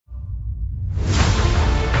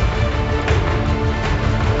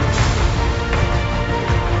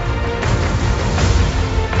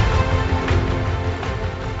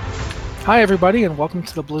Hi, everybody, and welcome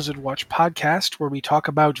to the Blizzard Watch podcast, where we talk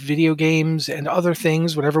about video games and other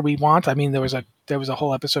things, whatever we want. I mean, there was a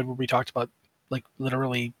whole episode where we talked about, like,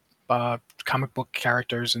 literally comic book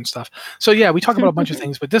characters and stuff. So yeah, we talk about a bunch of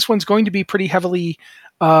things, but this one's going to be pretty heavily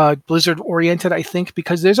Blizzard oriented, I think,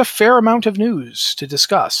 because there's a fair amount of news to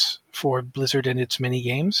discuss for Blizzard and its mini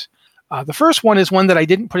games. The first one is one that I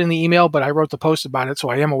didn't put in the email, but I wrote the post about it, so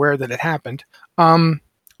I am aware that it happened.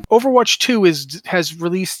 Overwatch 2 has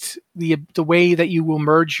released the way that you will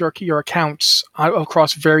merge your accounts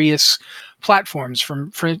across various platforms for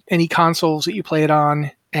any consoles that you play it on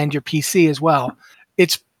and your PC as well.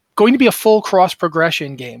 It's going to be a full cross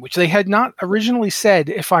progression game, which they had not originally said,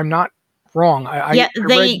 if I'm not wrong.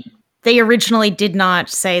 They originally did not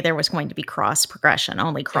say there was going to be cross progression,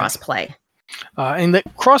 only cross play. And the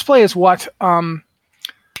cross play is what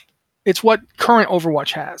it's what current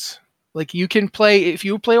Overwatch has. Like, you can play, if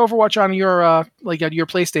you play Overwatch on your your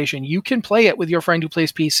PlayStation, you can play it with your friend who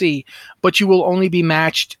plays PC, but you will only be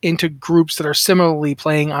matched into groups that are similarly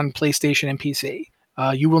playing on PlayStation and PC.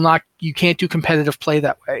 You can't do competitive play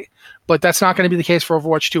that way. But that's not going to be the case for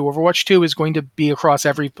Overwatch 2. Overwatch 2 is going to be across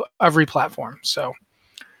every platform. So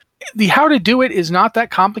the how to do it is not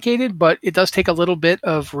that complicated, but it does take a little bit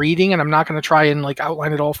of reading, and I'm not going to try and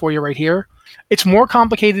outline it all for you right here. It's more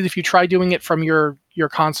complicated if you try doing it from your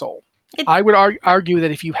console. I would argue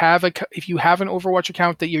that if you have an Overwatch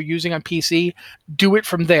account that you're using on PC, do it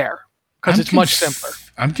from there, because it's much simpler.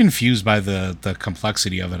 I'm confused by the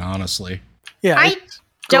complexity of it, honestly. Yeah, I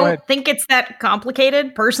don't think it's that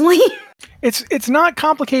complicated, personally. It's not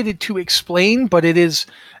complicated to explain, but it's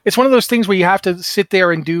one of those things where you have to sit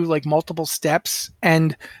there and do multiple steps,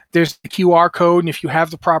 and there's the QR code, and if you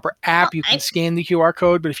have the proper app, you can scan the QR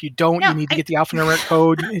code, but if you don't, you need to get the alphanumeric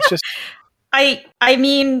code. It's just... I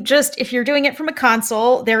mean, just if you're doing it from a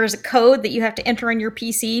console, there is a code that you have to enter on your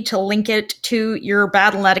PC to link it to your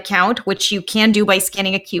Battle.net account, which you can do by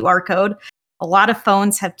scanning a QR code. A lot of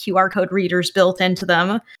phones have QR code readers built into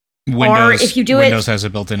them. Windows has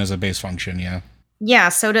it built in as a base function, yeah. Yeah,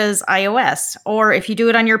 so does iOS. Or if you do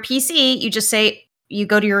it on your PC, you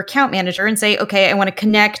go to your account manager and say, okay, I want to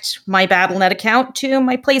connect my Battle.net account to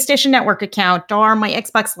my PlayStation Network account or my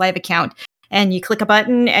Xbox Live account. And you click a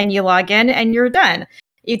button and you log in and you're done.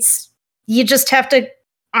 You just have to,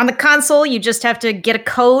 on the console, you just have to get a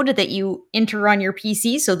code that you enter on your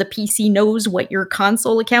PC so the PC knows what your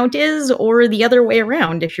console account is, or the other way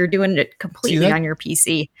around if you're doing it completely on your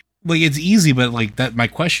PC. It's easy, but that my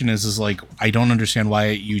question is I don't understand why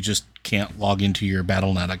you just can't log into your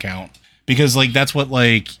Battle.net account. Because that's what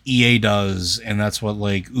EA does, and that's what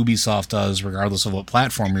Ubisoft does, regardless of what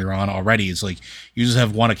platform you're on already. It's you just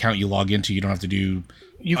have one account you log into. You don't have to do.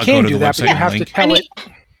 You can do that, but you have to tell it.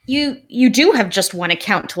 You do have just one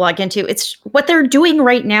account to log into. It's what they're doing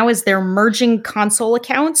right now is they're merging console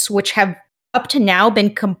accounts, which have up to now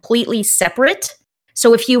been completely separate.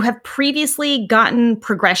 So if you have previously gotten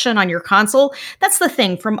progression on your console, that's the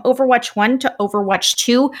thing. From Overwatch 1 to Overwatch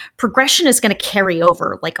 2, progression is going to carry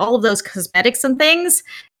over. All of those cosmetics and things,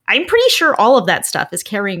 I'm pretty sure all of that stuff is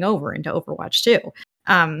carrying over into Overwatch 2.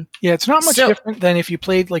 Yeah, it's not much different than if you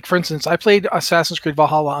played, for instance, I played Assassin's Creed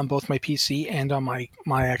Valhalla on both my PC and on my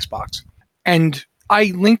Xbox. And I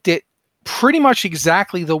linked it pretty much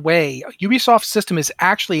exactly the way. Ubisoft's system is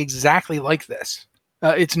actually exactly like this.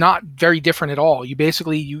 It's not very different at all. You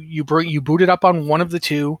basically you boot it up on one of the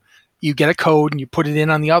two, you get a code and you put it in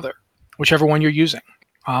on the other, whichever one you're using.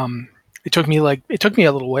 It took me a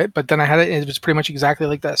little bit, but then I had it. It was pretty much exactly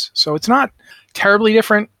like this. So it's not terribly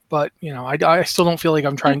different, but I still don't feel like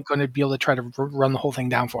I'm going to be able to try to run the whole thing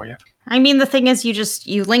down for you. I mean, the thing is,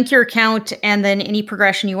 you link your account, and then any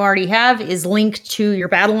progression you already have is linked to your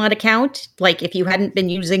Battle.net account. If you hadn't been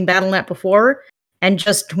using Battle.net before. And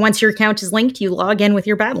just once your account is linked, you log in with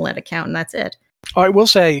your Battle.net account, and that's it. I will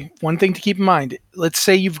say one thing to keep in mind. Let's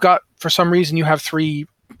say you've got, for some reason, you have three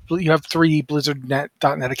Blizzard.net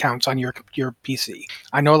accounts on your PC.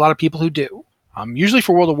 I know a lot of people who do. Usually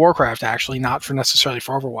for World of Warcraft, actually, not for necessarily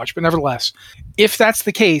for Overwatch, but nevertheless, if that's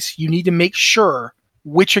the case, you need to make sure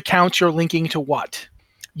which accounts you're linking to what.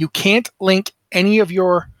 You can't link any of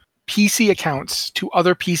your PC accounts to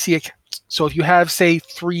other PC accounts. So if you have, say,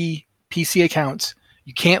 3 PC accounts,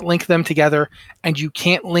 you can't link them together, and you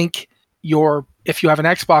can't link if you have an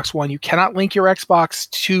Xbox One, you cannot link your Xbox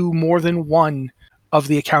to more than one of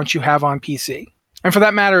the accounts you have on PC. And for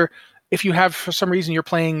that matter, if you have, for some reason, you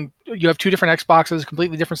have 2 different Xboxes,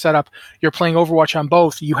 completely different setup, you're playing Overwatch on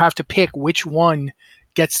both, you have to pick which one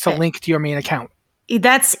gets to link to your main account.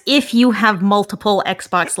 That's if you have multiple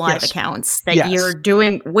Xbox Live accounts that you're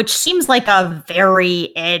doing, which seems like a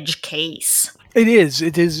very edge case. It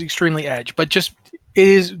is extremely edge, but just it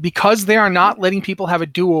is because they are not letting people have a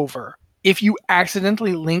do-over. If you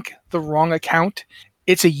accidentally link the wrong account,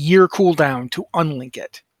 it's a year cooldown to unlink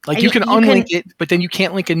it. Like you can unlink it, but then you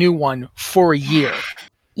can't link a new one for a year.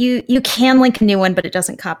 You can link a new one, but it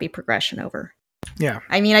doesn't copy progression over. Yeah.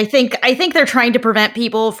 I mean, I think they're trying to prevent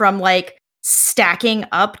people from like stacking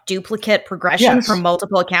up duplicate progression from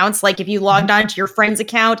multiple accounts. Like if you logged onto your friend's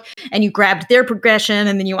account and you grabbed their progression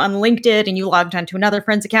and then you unlinked it and you logged onto another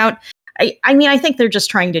friend's account. I mean, I think they're just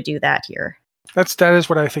trying to do that here. That is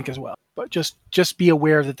what I think as well. But just be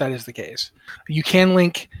aware that is the case. You can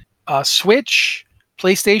link Switch,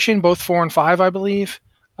 PlayStation, both 4 and 5, I believe,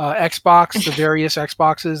 Xbox, the various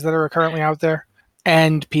Xboxes that are currently out there,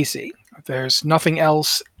 and PC. There's nothing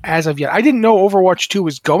else as of yet. I didn't know Overwatch 2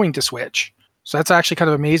 was going to Switch, so that's actually kind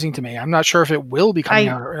of amazing to me. I'm not sure if it will be coming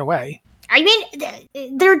out in a way. I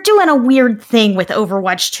mean, they're doing a weird thing with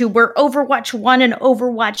Overwatch 2, where Overwatch 1 and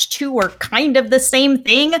Overwatch 2 are kind of the same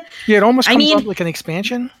thing. Yeah, it almost comes up like an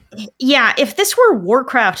expansion. Yeah, if this were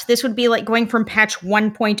Warcraft, this would be like going from patch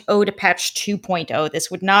 1.0 to patch 2.0.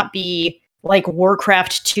 This would not be like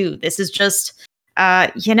Warcraft 2. This is just,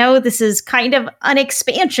 this is kind of an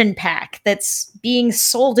expansion pack that's being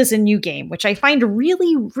sold as a new game, which I find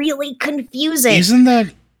really, really confusing. Isn't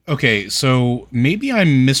that... Okay, so maybe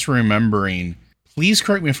I'm misremembering. Please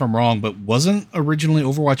correct me if I'm wrong, but wasn't originally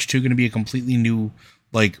Overwatch 2 going to be a completely new,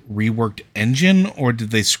 like, reworked engine? Or did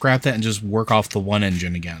they scrap that and just work off the one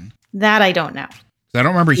engine again? That I don't know. I don't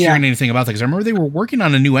remember hearing anything about that, because I remember they were working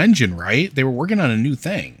on a new engine, right? They were working on a new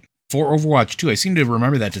thing for Overwatch 2. I seem to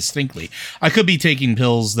remember that distinctly. I could be taking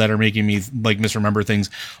pills that are making me, like, misremember things,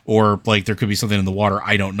 or, like, there could be something in the water.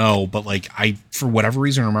 I don't know, but, like, I, for whatever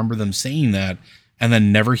reason, remember them saying that, and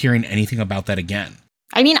then never hearing anything about that again.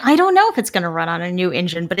 I mean, I don't know if it's going to run on a new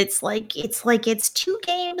engine, but it's two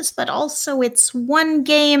games, but also it's one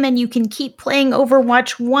game, and you can keep playing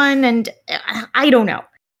Overwatch 1, and I don't know.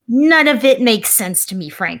 None of it makes sense to me,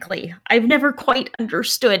 frankly. I've never quite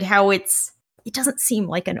understood how it doesn't seem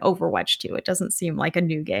like an Overwatch 2. It doesn't seem like a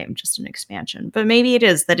new game, just an expansion. But maybe it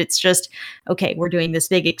is that it's just, okay, we're doing this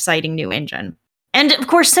big, exciting new engine. And of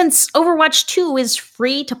course, since Overwatch 2 is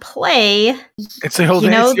free to play, it's the old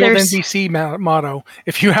NBC motto.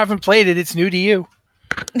 If you haven't played it, it's new to you.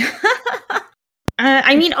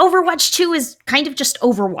 I mean, Overwatch 2 is kind of just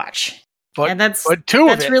Overwatch, and that's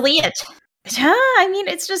really it. I mean,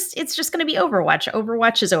 it's just going to be Overwatch.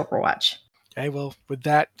 Overwatch is Overwatch. Okay, well, with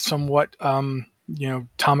that somewhat,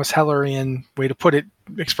 Thomas Hellerian way to put it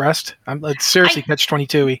expressed, it's seriously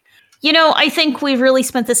catch-22-y. I think we've really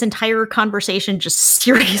spent this entire conversation just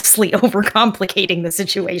seriously overcomplicating the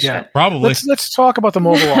situation. Yeah, probably. Let's talk about the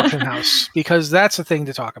mobile auction house, because that's the thing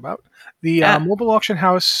to talk about. The mobile auction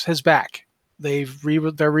house is back. They're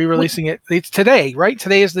re-releasing it. It's today, right?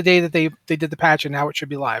 Today is the day that they did the patch, and now it should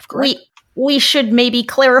be live, correct? We should maybe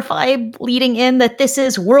clarify leading in that this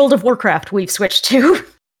is World of Warcraft we've switched to.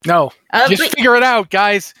 No, just figure it out,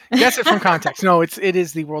 guys. Guess it from context. No, it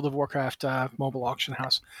is the World of Warcraft mobile auction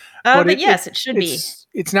house. But yes, it should be.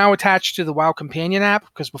 It's now attached to the WoW Companion app,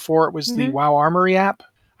 because before it was the WoW Armory app,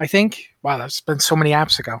 I think. Wow, that's been so many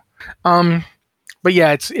apps ago. But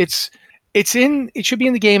yeah, it should be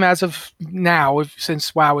in the game as of now.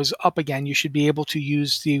 Since WoW is up again, you should be able to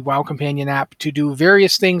use the WoW Companion app to do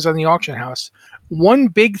various things on the auction house. One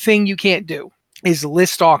big thing you can't do is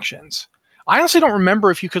list auctions. I honestly don't remember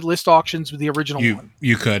if you could list auctions with the original one.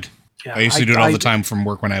 You could. Yeah, I used to do it all the time from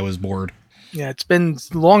work when I was bored. Yeah, it's been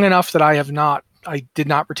long enough that I did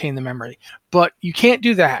not retain the memory. But you can't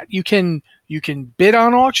do that. You can bid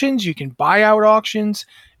on auctions, you can buy out auctions,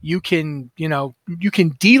 you can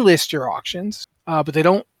delist your auctions, but they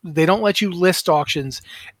don't let you list auctions.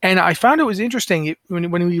 And I found it was interesting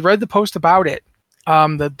when we read the post about it,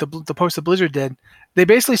 the post that Blizzard did. They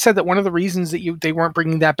basically said that one of the reasons that they weren't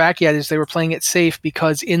bringing that back yet is they were playing it safe,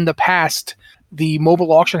 because in the past, the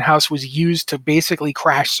mobile auction house was used to basically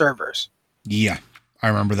crash servers. Yeah, I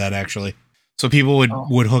remember that actually. So people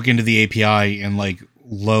would hook into the API and like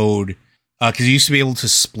load, because you used to be able to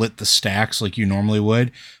split the stacks like you normally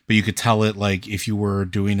would, but you could tell it like if you were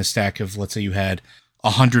doing a stack of, let's say you had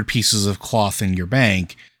 100 pieces of cloth in your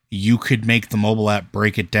bank, you could make the mobile app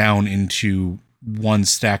break it down into one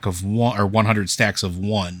stack of one, or 100 stacks of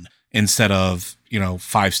one, instead of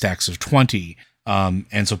 5 stacks of 20.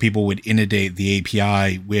 And so people would inundate the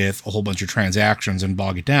API with a whole bunch of transactions and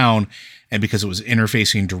bog it down. And because it was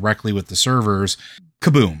interfacing directly with the servers,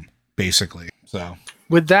 kaboom, basically. So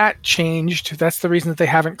with that changed, that's the reason that they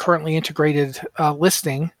haven't currently integrated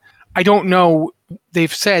listing. I don't know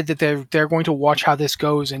they've said that they're going to watch how this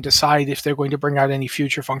goes and decide if they're going to bring out any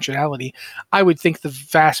future functionality. I would think the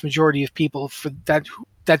vast majority of people for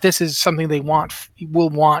that this is something they will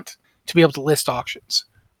want to be able to list auctions.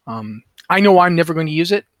 I know I'm never going to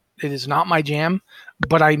use it. It is not my jam,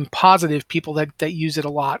 but I'm positive people that use it a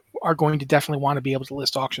lot are going to definitely want to be able to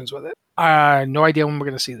list auctions with it. No idea when we're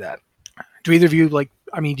going to see that. Do either of you do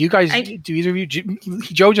you guys, do either of you,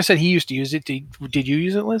 Joe just said he used to use it. Did you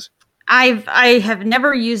use it, Liz? I have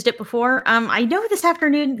never used it before. I know this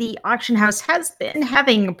afternoon the auction house has been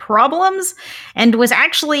having problems and was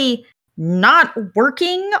actually not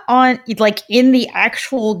working on in the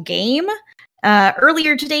actual game.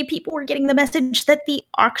 Earlier today, people were getting the message that the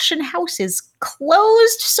auction house is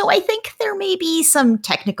closed, so I think there may be some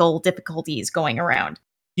technical difficulties going around.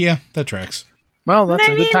 Yeah, that tracks. Well, that's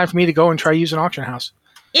a good time for me to go and try use an auction house.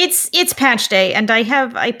 It's patch day, and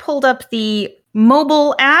I pulled up the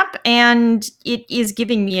mobile app, and it is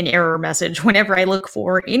giving me an error message whenever I look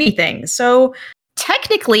for anything. So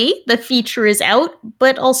technically, the feature is out,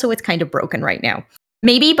 but also it's kind of broken right now.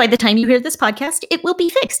 Maybe by the time you hear this podcast, it will be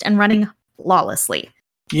fixed and running flawlessly.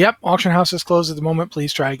 Yep, auction house is closed at the moment.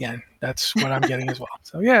 Please try again. That's what I'm getting as well.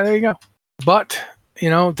 So yeah, there you go. But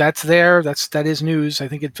that's there. That is news. I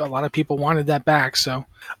think a lot of people wanted that back. So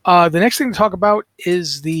the next thing to talk about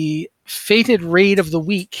is the Fated Raid of the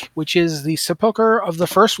Week, which is the sepulcher of the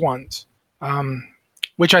first ones,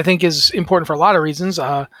 which I think is important for a lot of reasons.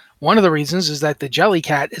 One of the reasons is that the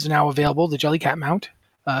Jellycat is now available. The Jellycat mount,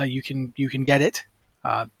 you can get it.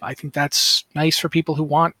 I think that's nice for people who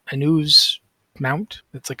want a news mount.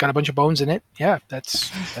 It's got a bunch of bones in it. Yeah, that's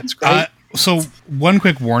great. So one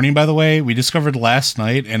quick warning, by the way, we discovered last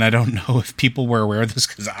night, and I don't know if people were aware of this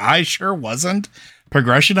because I sure wasn't.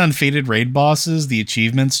 Progression on Fated Raid bosses, the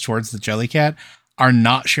achievements towards the Jellycat, are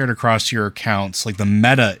not shared across your accounts. The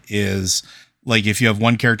meta is, if you have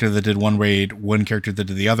one character that did one raid, one character that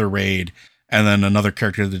did the other raid, and then another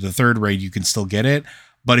character that did the third raid, you can still get it.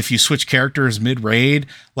 But if you switch characters mid-raid,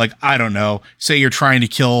 I don't know, say you're trying to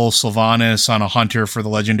kill Sylvanas on a hunter for the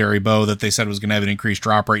legendary bow that they said was going to have an increased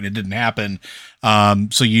drop rate and it didn't happen,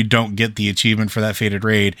 so you don't get the achievement for that Fated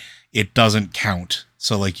Raid, it doesn't count.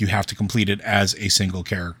 So, you have to complete it as a single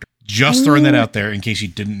character. Just throwing that out there in case you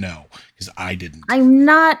didn't know, because I didn't. I'm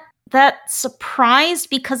not that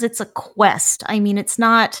surprised because it's a quest. I mean, it's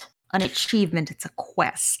not an achievement, it's a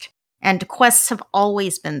quest. And quests have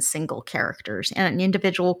always been single characters and an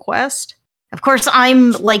individual quest. Of course,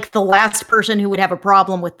 I'm the last person who would have a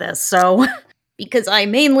problem with this. So, because I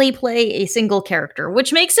mainly play a single character,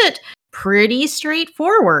 which makes it pretty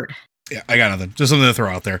straightforward. Yeah, I got nothing. Just something to throw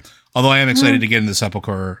out there. Although I am excited to get into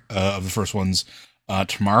Sepulcher of the first ones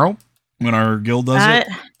tomorrow when our guild does it.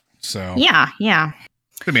 So yeah.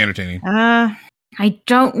 Could be entertaining. I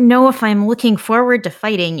don't know if I'm looking forward to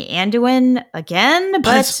fighting Anduin again,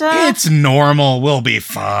 but it's normal. We'll be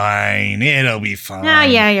fine. It'll be fine. Oh,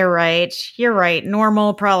 yeah, you're right. You're right.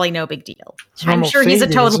 Normal, probably no big deal. I'm sure he's a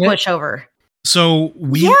total pushover. So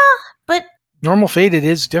but normal Fated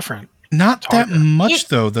is different. Not that much,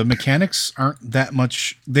 though. The mechanics aren't that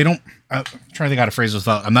much. They don't. I'm trying to think how to phrase this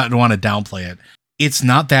without. I'm not want to downplay it. It's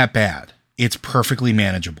not that bad. It's perfectly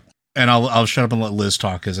manageable. And I'll shut up and let Liz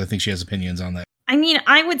talk because I think she has opinions on that. I mean,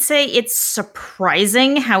 I would say it's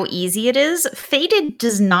surprising how easy it is. Fated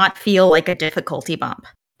does not feel like a difficulty bump.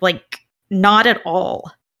 Not at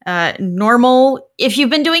all. Normal, if you've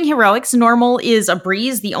been doing heroics, normal is a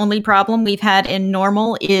breeze. The only problem we've had in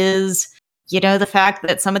normal is, the fact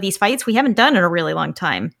that some of these fights we haven't done in a really long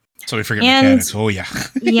time. So we forget mechanics. Oh, yeah.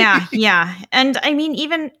 yeah. And I mean,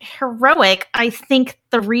 even heroic, I think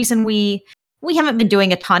the reason we haven't been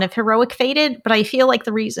doing a ton of heroic Fated, but I feel like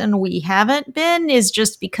the reason we haven't been is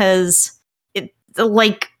just because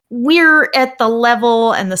we're at the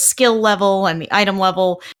level and the skill level and the item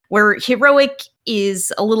level where heroic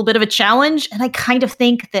is a little bit of a challenge. And I kind of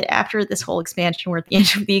think that after this whole expansion, we're at the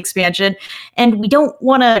end of the expansion and we don't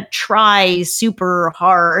want to try super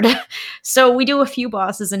hard. So we do a few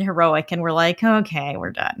bosses in heroic and we're like, okay,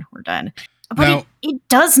 we're done. But now, it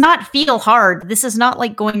does not feel hard. This is not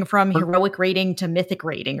like going from heroic rating to mythic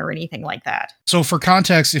rating or anything like that. So for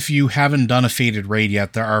context, if you haven't done a Fated Raid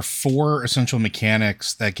yet, there are 4 essential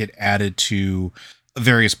mechanics that get added to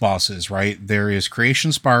various bosses, right? There is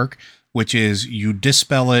Creation Spark, which is you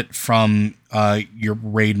dispel it from your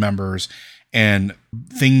raid members, and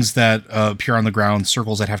things that appear on the ground,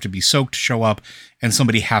 circles that have to be soaked, show up, and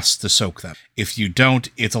somebody has to soak them. If you don't,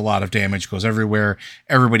 it's a lot of damage, goes everywhere.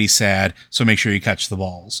 Everybody's sad, so make sure you catch the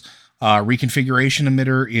balls. Reconfiguration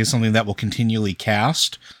Emitter is something that will continually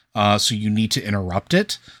cast, so you need to interrupt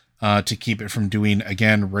it. to keep it from doing,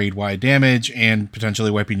 again, raid-wide damage and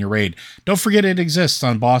potentially wiping your raid. Don't forget it exists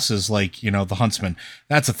on bosses like, the Huntsman.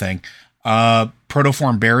 That's a thing.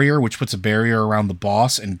 Protoform Barrier, which puts a barrier around the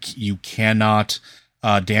boss, and you cannot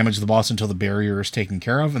damage the boss until the barrier is taken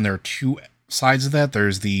care of. And there are two sides of that.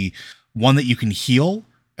 There's the one that you can heal,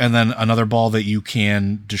 and then another ball that you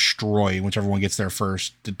can destroy. Whichever one gets there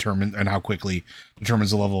first and how quickly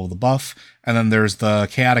determines the level of the buff. And then there's the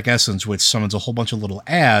Chaotic Essence, which summons a whole bunch of little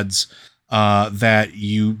adds that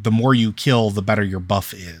the more you kill, the better your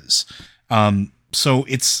buff is. So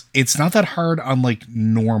it's not that hard on like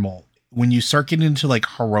normal. When you start getting into like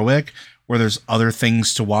heroic, where there's other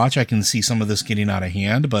things to watch, I can see some of this getting out of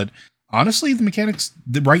hand. But honestly, the mechanics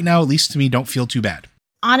right now, at least to me, don't feel too bad.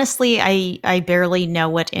 Honestly, I barely know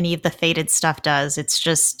what any of the Fated stuff does. It's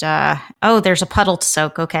just, there's a puddle to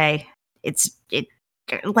soak. Okay.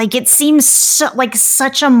 It seems like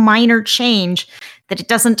such a minor change that it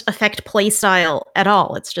doesn't affect playstyle at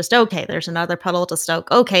all. It's just, okay, there's another puddle to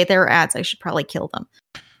soak. Okay, there are ads. I should probably kill them.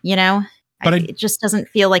 But it just doesn't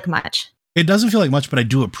feel like much. It doesn't feel like much, but I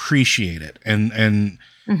do appreciate it. And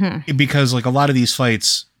because like a lot of these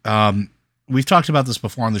fights, we've talked about this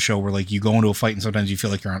before on the show where like you go into a fight and sometimes you feel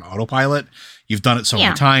like you're on autopilot. You've done it so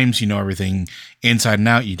many times, you know everything inside and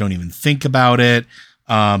out. You don't even think about it.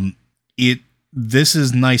 This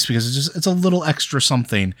is nice because it's a little extra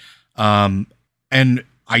something. And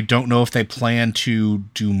I don't know if they plan to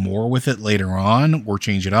do more with it later on or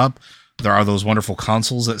change it up. There are those wonderful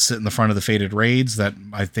consoles that sit in the front of the Fated raids that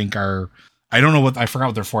I think I forgot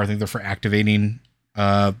what they're for. I think they're for activating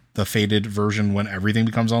the Fated version when everything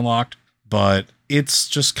becomes unlocked. But it's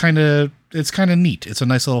just kind of neat. It's a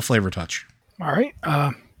nice little flavor touch. All right.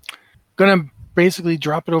 Gonna basically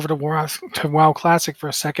drop it over to WoW Classic for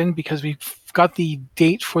a second because we've got the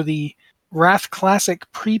date for the Wrath Classic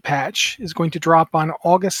pre-patch is going to drop on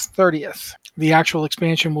August 30th. The actual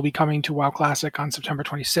expansion will be coming to WoW Classic on September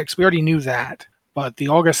 26th. We already knew that, but the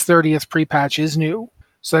August 30th pre-patch is new.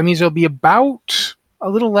 So that means there'll be about a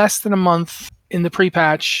little less than a month in the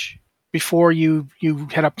pre-patch before you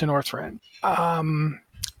head up to Northrend.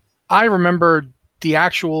 I remember the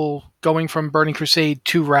actual going from Burning Crusade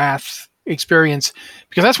to Wrath experience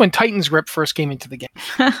because that's when Titan's Grip first came into the game.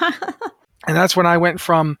 And that's when I went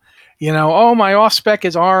from, my off-spec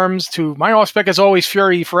is Arms to my off-spec is always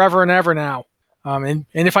Fury forever and ever now. And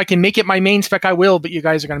if I can make it my main spec, I will, but you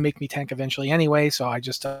guys are going to make me tank eventually anyway, so I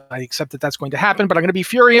accept that that's going to happen, but I'm going to be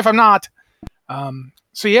Fury if I'm not.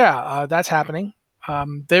 That's happening. I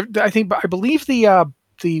believe the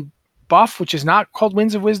buff, which is not called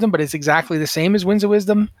Winds of Wisdom, but it's exactly the same as Winds of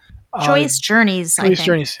Wisdom. Joyous Journeys,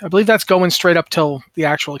 Journeys. I believe that's going straight up till the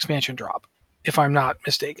actual expansion drop, if I'm not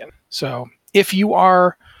mistaken. So if you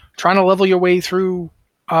are trying to level your way through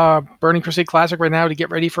Burning Crusade Classic right now to get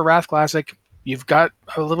ready for Wrath Classic, you've got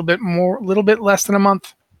a little bit less than a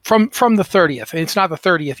month from the 30th. And it's not the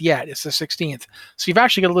 30th yet; it's the 16th. So you've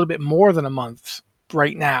actually got a little bit more than a month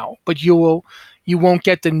right now. But you won't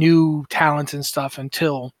get the new talents and stuff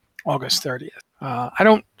until August 30th. I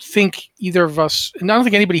don't think either of us, and I don't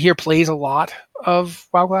think anybody here plays a lot of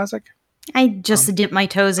WoW Classic. I just dip my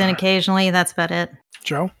toes in occasionally. That's about it.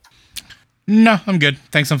 Joe? No, I'm good.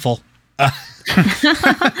 Thanks, I'm full. I've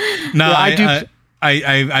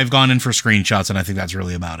gone in for screenshots, and I think that's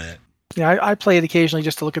really about it. Yeah, I play it occasionally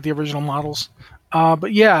just to look at the original models.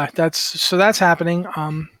 But yeah, that's happening.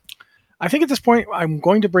 I think at this point, I'm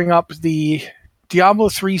going to bring up the Diablo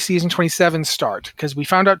 3 Season 27 start, because we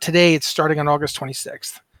found out today it's starting on August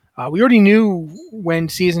 26th. We already knew when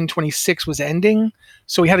Season 26 was ending,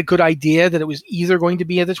 so we had a good idea that it was either going to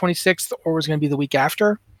be at the 26th or was going to be the week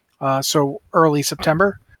after, so early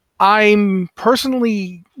September. I'm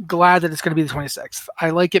personally glad that it's going to be the 26th. I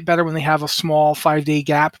like it better when they have a small 5-day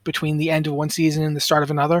gap between the end of one season and the start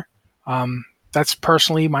of another. That's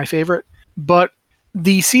personally my favorite. But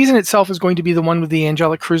the season itself is going to be the one with the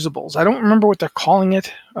Angelic Crucibles. I don't remember what they're calling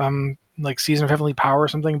it, like Season of Heavenly Power or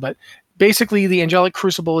something, but basically the Angelic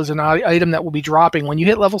Crucible is an item that will be dropping. When you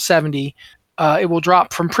hit level 70, it will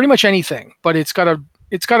drop from pretty much anything, but it's got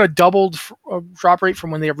a doubled drop rate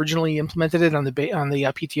from when they originally implemented it on the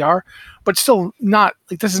PTR, but still not,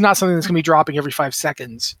 like, this is not something that's going to be dropping every 5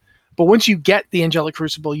 seconds. But once you get the Angelic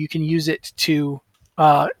Crucible, you can use it to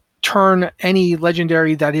turn any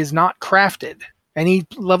legendary that is not crafted, any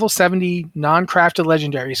level 70 non-crafted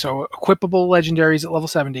legendary, so equipable legendaries at level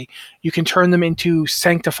 70, you can turn them into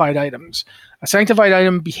sanctified items. A sanctified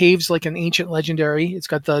item behaves like an ancient legendary. It's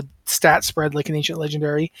got the stat spread like an ancient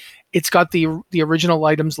legendary. It's got the original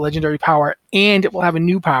item's legendary power, and it will have a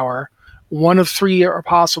new power. One of 3 are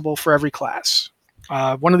possible for every class.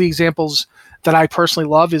 One of the examples that I personally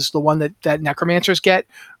love is the one that necromancers get,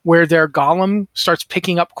 where their golem starts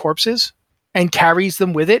picking up corpses and carries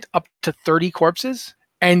them with it up to 30 corpses.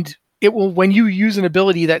 And it will, when you use an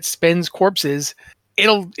ability that spends corpses,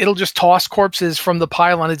 it'll just toss corpses from the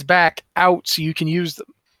pile on its back out so you can use them.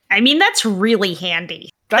 I mean, that's really handy.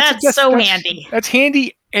 That's so handy. That's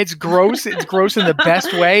handy. It's gross. It's gross in the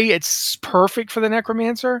best way. It's perfect for the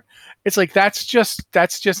necromancer. It's like that's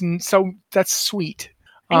sweet.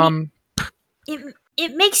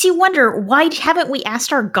 It makes you wonder, why haven't we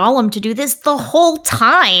asked our golem to do this the whole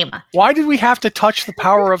time? Why did we have to touch the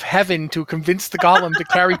power of heaven to convince the golem to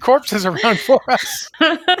carry corpses around for us?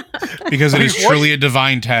 Because it is truly a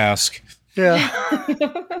divine task. Yeah.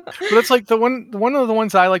 But it's like one of the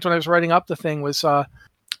ones I liked when I was writing up the thing was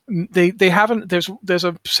they haven't there's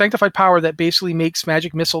a sanctified power that basically makes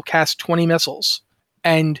Magic Missile cast 20 missiles,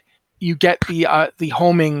 and you get the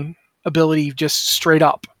homing ability just straight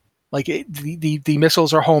up. Like the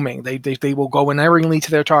missiles are homing. They will go unerringly to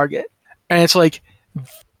their target. And it's like,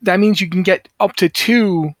 that means you can get up to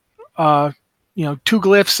two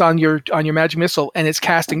glyphs on your Magic Missile, and it's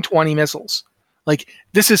casting 20 missiles. Like,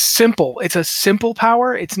 this is simple. It's a simple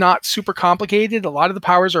power. It's not super complicated. A lot of the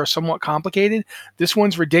powers are somewhat complicated. This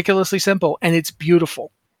one's ridiculously simple, and it's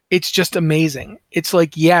beautiful. It's just amazing. It's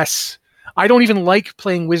like, yes, I don't even like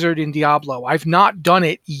playing Wizard in Diablo. I've not done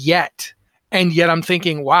it yet. And yet I'm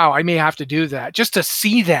thinking, wow, I may have to do that just to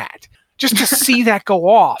see that. Just to see that go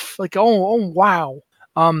off. Like, oh wow.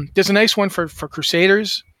 There's a nice one for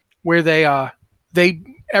Crusaders where they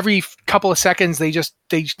every couple of seconds they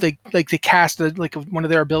cast one of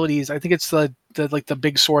their abilities. I think it's the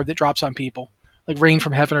big sword that drops on people, like Rain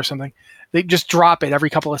from Heaven or something. They just drop it every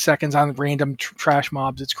couple of seconds on random trash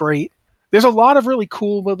mobs. It's great. There's a lot of really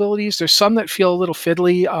cool abilities. There's some that feel a little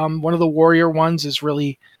fiddly. One of the warrior ones is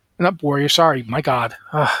really not warrior. Sorry, my God,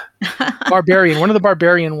 barbarian. One of the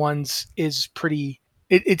barbarian ones is pretty.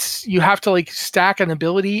 It's you have to like stack an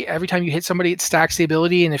ability every time you hit somebody. It stacks the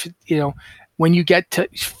ability, and if when you get to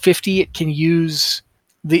 50, it can use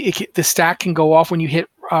the stack can go off when you hit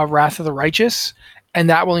Wrath of the Righteous, and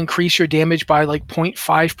that will increase your damage by like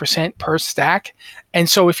 0.5% per stack. And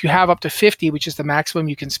so if you have up to 50, which is the maximum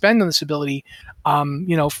you can spend on this ability,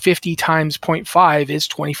 50 times 0.5 is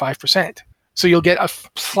 25%. So you'll get a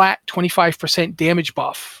flat 25% damage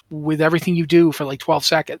buff with everything you do for like 12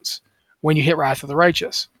 seconds when you hit Wrath of the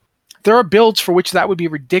Righteous. There are builds for which that would be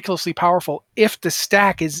ridiculously powerful if the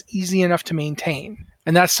stack is easy enough to maintain.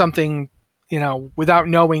 And that's something, without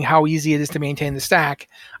knowing how easy it is to maintain the stack,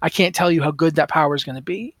 I can't tell you how good that power is going to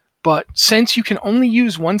be. But since you can only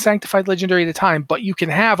use one Sanctified Legendary at a time, but you can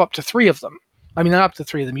have up to 3 of them. I mean, not up to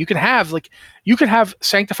 3 of them. You can have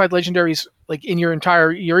Sanctified Legendaries like in your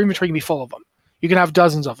inventory can be full of them. You can have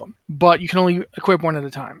dozens of them, but you can only equip one at a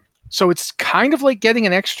time. So it's kind of like getting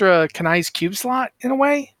an extra Kanai's Cube slot in a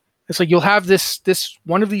way. It's like you'll have this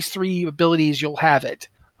one of these 3 abilities. You'll have it.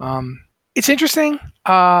 It's interesting.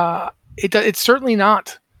 It's certainly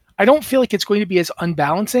not. I don't feel like it's going to be as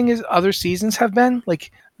unbalancing as other seasons have been.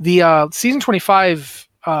 Like the season 25,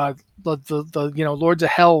 the Lords of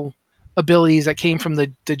Hell abilities that came from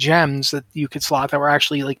the gems that you could slot that were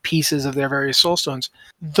actually like pieces of their various soulstones.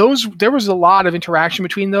 There was a lot of interaction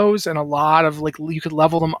between those, and a lot of like you could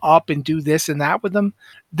level them up and do this and that with them.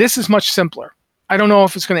 This is much simpler. I don't know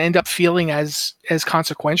if it's going to end up feeling as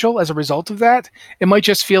consequential as a result of that. It might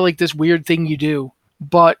just feel like this weird thing you do.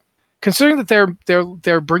 But considering that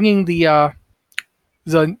they're bringing the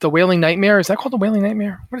Wailing Nightmare, is that called the Wailing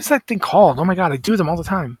Nightmare? What is that thing called? Oh my God, I do them all the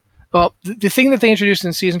time. Well, the thing that they introduced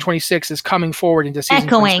in season 26 is coming forward into season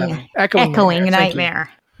 27. Echoing Nightmare.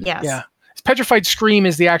 Yes. Yeah. Petrified Scream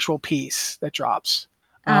is the actual piece that drops.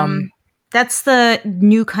 That's the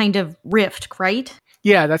new kind of rift, right?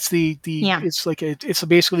 Yeah, that's the it's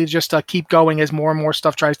basically just keep going as more and more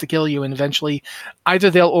stuff tries to kill you, and eventually either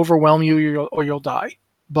they'll overwhelm you or you'll die.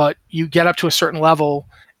 But you get up to a certain level,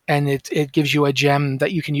 and it gives you a gem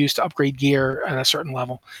that you can use to upgrade gear at a certain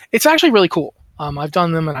level. It's actually really cool. I've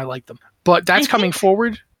done them and I like them. But that's coming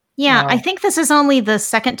forward. Yeah, I think this is only the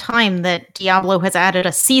second time that Diablo has added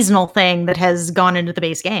a seasonal thing that has gone into the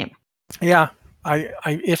base game. Yeah.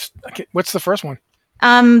 What's the first one?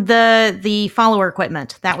 The follower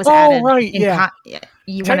equipment that was added. Oh, right, yeah.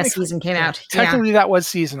 When a season came out. Technically, that was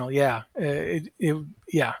seasonal. Yeah,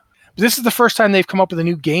 yeah. This is the first time they've come up with a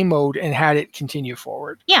new game mode and had it continue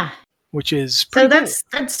forward. Yeah, which is pretty cool.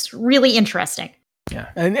 That's really interesting. Yeah,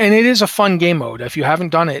 and it is a fun game mode. If you haven't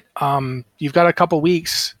done it, you've got a couple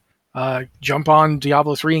weeks. Jump on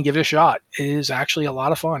Diablo 3 and give it a shot. It is actually a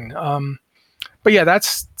lot of fun. But yeah,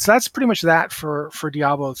 that's pretty much that for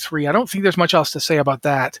Diablo 3. I don't think there's much else to say about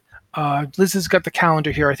that. Liz has got the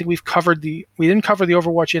calendar here. I think we didn't cover the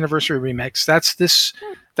Overwatch Anniversary Remix.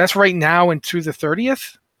 That's right now and through the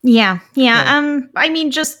 30th. Yeah. I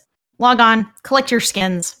mean, just log on, collect your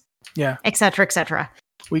skins, yeah, etc., etc.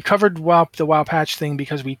 We covered the WoW patch thing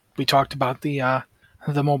because we talked about the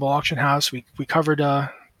mobile auction house. We covered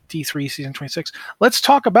D3 season 26. Let's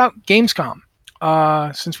talk about Gamescom.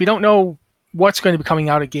 Since we don't know what's going to be coming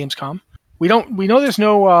out at Gamescom, we know there's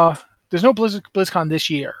no BlizzCon this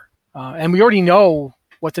year, and we already know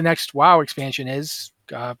what the next WoW expansion is.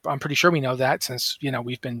 I'm pretty sure we know that since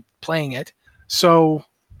we've been playing it. So.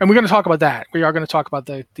 And we're going to talk about that. We are going to talk about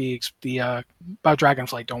the about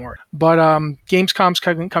Dragonflight. Don't worry. But Gamescom's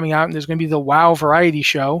coming out, and there's going to be the WoW Variety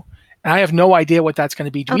Show, and I have no idea what that's going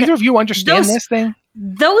to be. Do either of you understand this thing?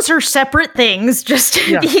 Those are separate things. Just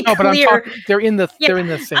to be clear, but they're in the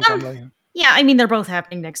thing. Yeah, I mean they're both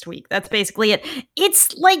happening next week. That's basically it.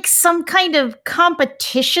 It's like some kind of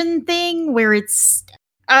competition thing where it's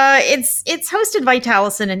hosted by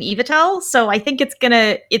Taliesin and Evitel, so I think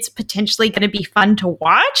it's potentially gonna be fun to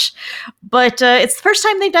watch. But it's the first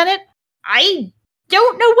time they've done it. I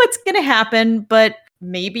don't know what's gonna happen, but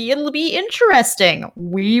maybe it'll be interesting.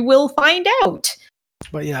 We will find out.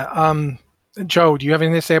 But yeah, Joe, do you have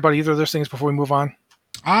anything to say about either of those things before we move on?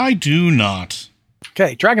 I do not.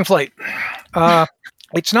 Okay, Dragonflight.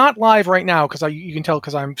 It's not live right now because you can tell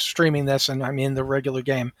because I'm streaming this and I'm in the regular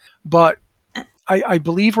game, but I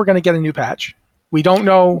believe we're going to get a new patch. We don't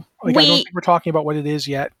know. I don't think we're talking about what it is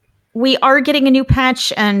yet. We are getting a new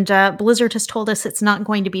patch, and Blizzard has told us it's not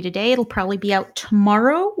going to be today. It'll probably be out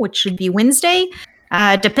tomorrow, which should be Wednesday.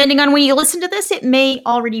 Depending on when you listen to this, it may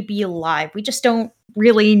already be live. We just don't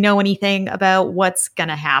really know anything about what's going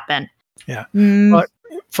to happen. Yeah. But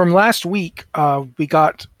from last week, we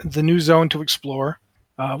got the new zone to explore,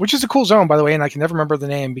 which is a cool zone, by the way, and I can never remember the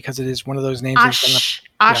name because it is one of those names.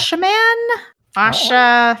 Ashaman?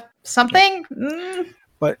 Asha something?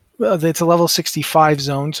 But it's a level 65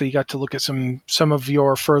 zone, so you got to look at some of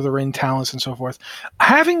your further in talents and so forth.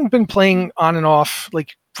 Having been playing on and off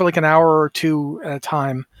for an hour or two at a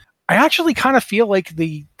time, I actually kind of feel like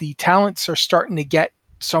the talents are starting to get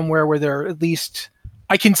somewhere where they're at least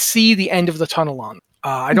I can see the end of the tunnel on.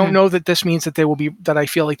 I don't know that this means that I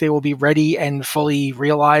feel like they will be ready and fully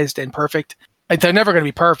realized and perfect. They're never going to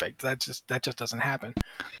be perfect. That just doesn't happen.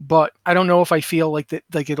 But I don't know if I feel like that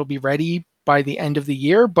it'll be ready by the end of the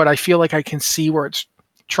year, but I feel like I can see where it's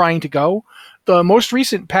trying to go. The most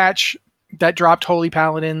recent patch that dropped Holy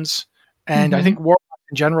Paladins and I think Warlocks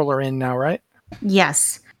in general are in now, right?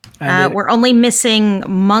 Yes. We're only missing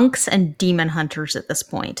monks and demon hunters at this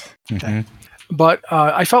point. Okay. But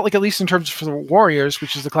I felt like at least in terms for the warriors,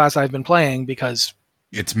 which is the class I've been playing because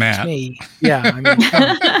it's Matt. Me. Yeah. I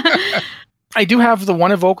mean, I do have the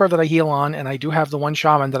one evoker that I heal on, and I do have the one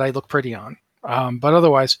shaman that I look pretty on. But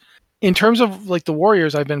otherwise, in terms of the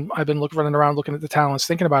warriors, I've been running around looking at the talents,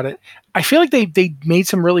 thinking about it. I feel like they made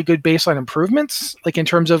some really good baseline improvements, in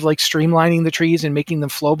terms of streamlining the trees and making them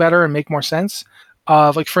flow better and make more sense.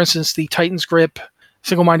 For instance, the Titan's Grip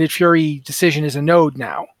Single-Minded Fury decision is a node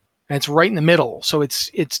now, and it's right in the middle. So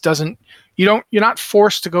you're not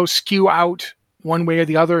forced to go skew out one way or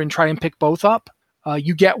the other and try and pick both up.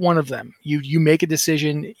 You get one of them. You make a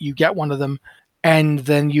decision, you get one of them, and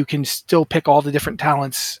then you can still pick all the different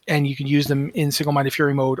talents and you can use them in Single-Minded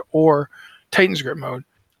Fury mode or Titan's Grip mode,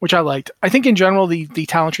 which I liked. I think in general the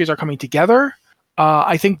talent trees are coming together.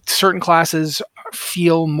 I think certain classes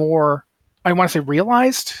feel more, I want to say,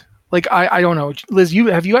 realized. I don't know. Liz,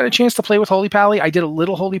 have you had a chance to play with Holy Pally? I did a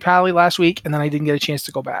little Holy Pally last week and then I didn't get a chance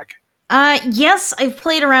to go back. Yes, I've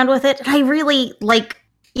played around with it. I really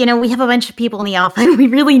we have a bunch of people in the alpha and we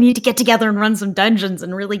really need to get together and run some dungeons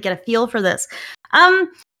and really get a feel for this. I'm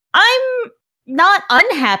not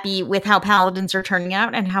unhappy with how paladins are turning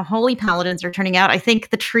out and how holy paladins are turning out. I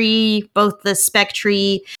think the tree, both the spec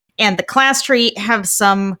tree and the class tree, have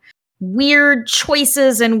some weird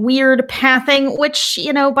choices and weird pathing, which,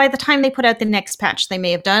 by the time they put out the next patch, they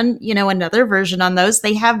may have done, another version on those.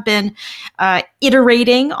 They have been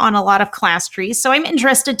iterating on a lot of class trees. So I'm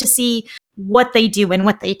interested to see what they do and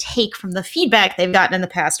what they take from the feedback they've gotten in the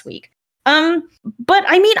past week. But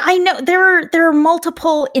I mean, I know there are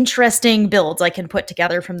multiple interesting builds I can put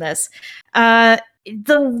together from this. The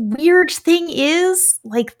weird thing is,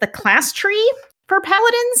 the class tree for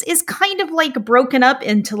paladins is kind of broken up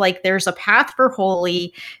into there's a path for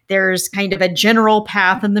holy, there's kind of a general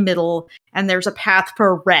path in the middle, and there's a path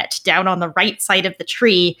for ret down on the right side of the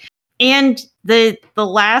tree. And the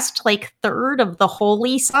last third of the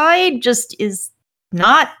holy side just is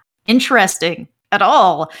not interesting at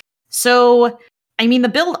all. So, I mean, the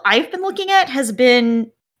build I've been looking at has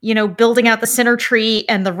been building out the center tree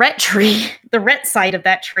and the ret tree, the ret side of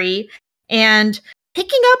that tree, and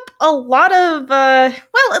picking up a lot of,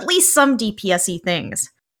 at least some DPS-y things.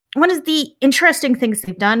 One of the interesting things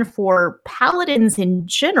they've done for paladins in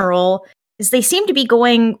general is they seem to be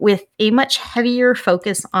going with a much heavier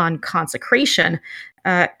focus on consecration.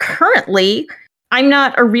 Currently, I'm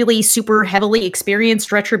not a really super heavily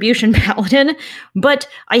experienced Retribution paladin, but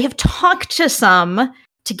I have talked to some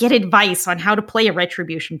to get advice on how to play a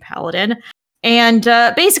Retribution paladin. And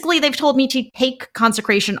basically, they've told me to take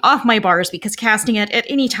consecration off my bars because casting it at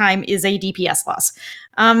any time is a DPS loss.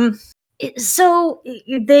 So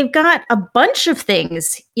they've got a bunch of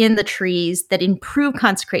things in the trees that improve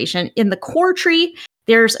consecration. In the core tree,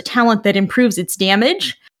 there's a talent that improves its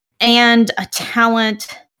damage and a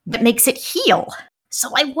talent that makes it heal.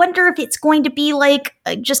 So I wonder if it's going to be like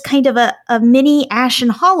just kind of a mini Ashen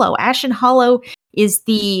Hollow. Ashen Hollow is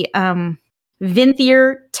the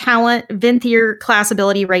Venthyr class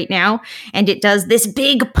ability right now, and it does this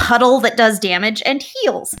big puddle that does damage and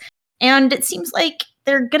heals. And it seems like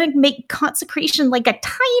they're going to make consecration like a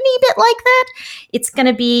tiny bit like that.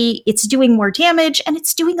 It's doing more damage and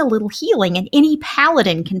it's doing a little healing, and any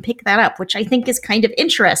paladin can pick that up, which I think is kind of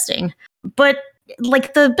interesting. But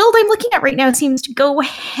like the build I'm looking at right now seems to go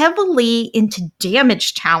heavily into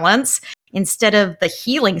damage talents instead of the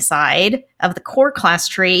healing side of the core class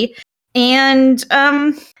tree. And,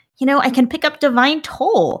 I can pick up Divine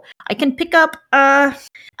Toll. I can pick up, I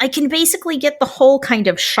can basically get the whole kind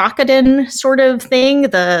of Shakaden sort of thing,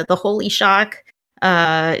 the Holy Shock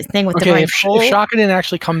thing with Divine Toll. If Shakaden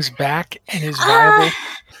actually comes back and is viable,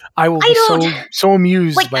 I will be so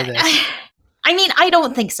amused by this. I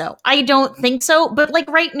don't think so. But like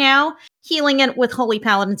right now, healing it with Holy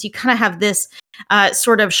Paladins, you kind of have this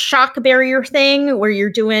sort of shock barrier thing where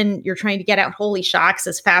you're trying to get out Holy Shocks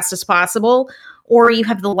as fast as possible. Or you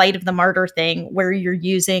have the Light of the Martyr thing where you're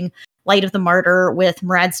using Light of the Martyr with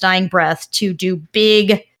Murad's Dying Breath to do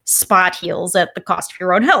big spot heals at the cost of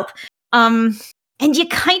your own health. And you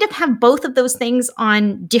kind of have both of those things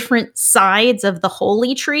on different sides of the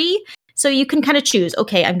Holy Tree. So you can kind of choose,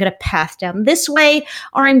 okay, I'm going to path down this way,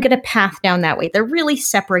 or I'm going to path down that way. They're really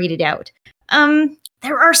separated out.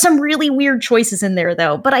 There are some really weird choices in there,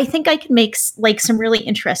 though, but I think I can make some really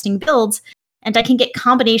interesting builds, and I can get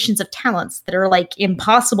combinations of talents that are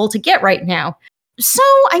impossible to get right now. So,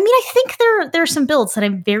 I think there's some builds that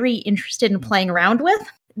I'm very interested in playing around with.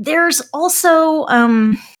 There's also,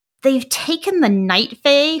 they've taken the Night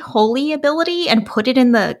Fae Holy ability and put it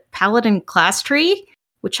in the Paladin class tree,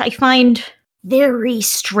 which I find very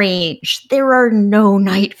strange. There are no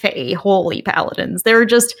Night Fae Holy Paladins. There are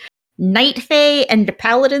just Night Fae and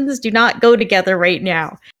Paladins do not go together right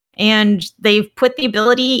now. And they've put the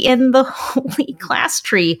ability in the Holy class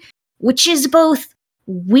tree, which is both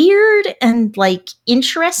weird and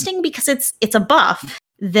interesting because it's a buff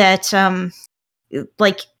that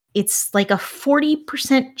it's like a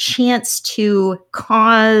 40% chance to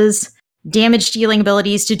cause damage dealing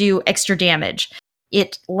abilities to do extra damage.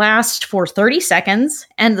 It lasts for 30 seconds,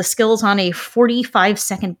 and the skill's on a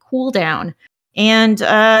 45-second cooldown. And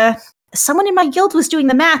someone in my guild was doing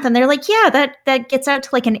the math, and they're like, yeah, that gets out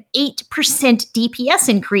to an 8% DPS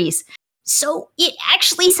increase. So it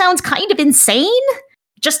actually sounds kind of insane,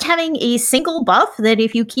 just having a single buff that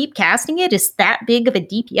if you keep casting it is that big of a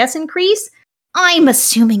DPS increase. I'm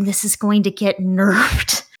assuming this is going to get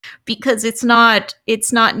nerfed because it's not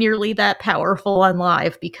nearly that powerful on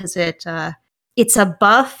live because it's a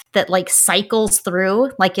buff that cycles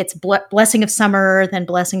through, it's Blessing of Summer, then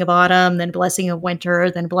Blessing of Autumn, then Blessing of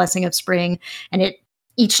Winter, then Blessing of Spring, and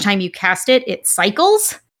each time you cast it, it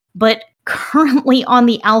cycles. But currently on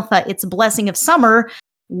the alpha, it's Blessing of Summer,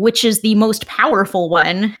 which is the most powerful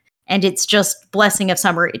one, and it's just Blessing of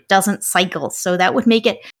Summer. It doesn't cycle, so that would make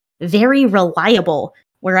it very reliable.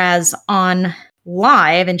 Whereas on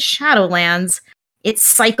live in Shadowlands, it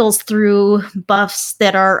cycles through buffs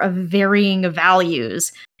that are of varying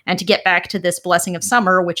values. And to get back to this Blessing of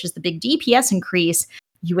Summer, which is the big DPS increase,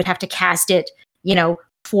 you would have to cast it,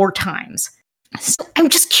 4 times. So I'm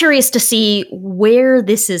just curious to see where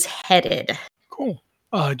this is headed. Cool.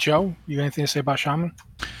 Joe, you got anything to say about Shaman?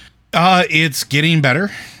 It's getting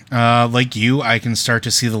better. Like you, I can start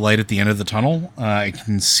to see the light at the end of the tunnel. I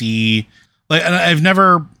can see, I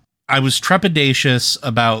was trepidatious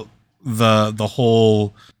about the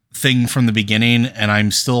whole thing from the beginning, and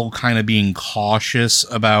I'm still kind of being cautious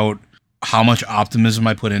about how much optimism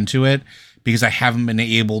I put into it because I haven't been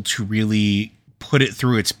able to really put it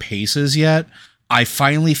through its paces yet. I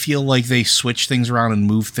finally feel like they switch things around and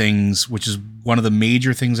move things, which is one of the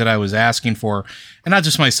major things that I was asking for. And not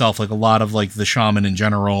just myself, like a lot of like the shaman in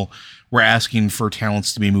general were asking for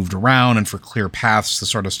talents to be moved around and for clear paths to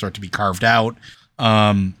sort of start to be carved out.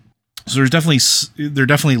 So they're definitely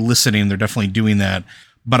listening. They're definitely doing that,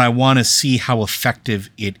 but I want to see how effective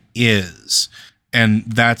it is. And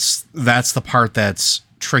that's the part that's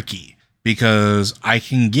tricky, because I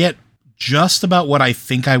can get just about what I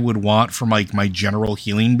think I would want from like my general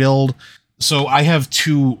healing build. So I have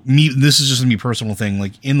this is just a me personal thing.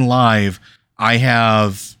 Like in live, I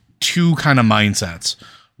have two kind of mindsets.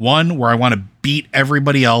 One where I want to beat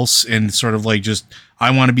everybody else and sort of like I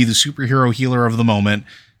want to be the superhero healer of the moment.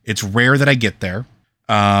 It's rare that I get there,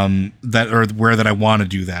 that I want to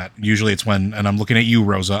do that. Usually it's when, and I'm looking at you,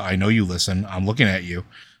 Rosa. I know you listen. I'm looking at you.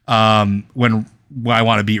 When I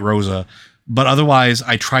want to beat Rosa, but otherwise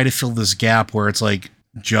I try to fill this gap where it's like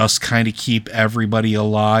just kind of keep everybody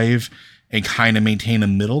alive and kind of maintain a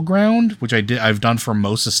middle ground, which I've done for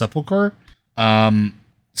most of Sepulchre.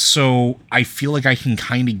 So I feel like I can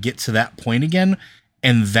kind of get to that point again,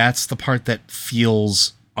 and that's the part that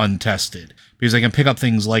feels untested. Because I can pick up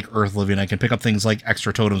things like Earth Living, I can pick up things like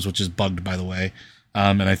Extra Totems, which is bugged, by the way.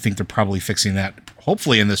 And I think they're probably fixing that,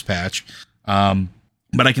 hopefully in this patch.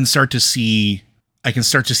 But I can start to see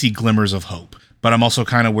glimmers of hope. But I'm also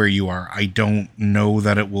kind of where you are. I don't know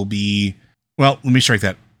that it will be... Well, let me strike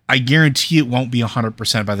that. I guarantee it won't be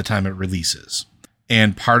 100% by the time it releases.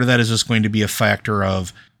 And part of that is just going to be a factor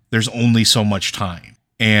of there's only so much time.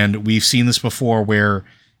 And we've seen this before where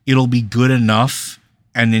it'll be good enough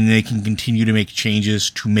and then they can continue to make changes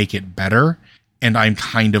to make it better. And I'm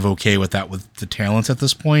kind of okay with that with the talents at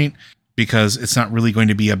this point, because it's not really going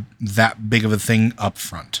to be that big of a thing up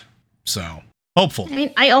front. So, hopeful. I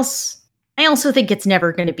mean, I also think it's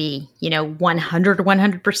never going to be,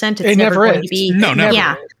 100%. It's it never going is. To be. No, never.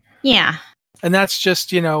 Yeah. Yeah. And that's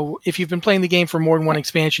just, if you've been playing the game for more than one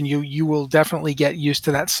expansion, you will definitely get used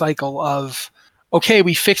to that cycle of, okay,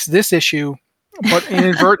 we fixed this issue, but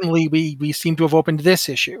inadvertently we seem to have opened this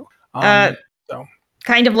issue. So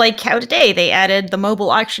kind of like how today they added the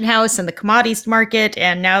mobile auction house and the commodities market,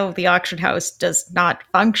 and now the auction house does not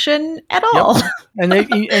function at all. Yep. and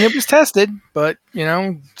it was tested, but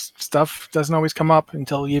stuff doesn't always come up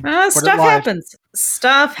until you put it live.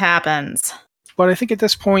 Stuff happens. But I think at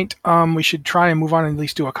this point, we should try and move on and at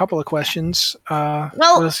least do a couple of questions.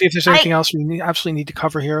 Let's see if there's anything else we absolutely need to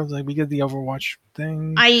cover here. Like we did the Overwatch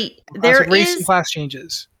thing. There race and class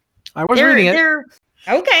changes. I was reading it.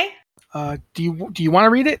 Okay. Do you want to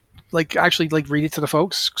read it? Like actually, read it to the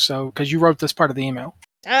folks. So because you wrote this part of the email.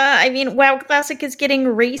 WoW Classic is getting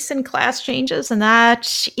race and class changes, and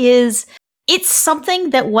it's something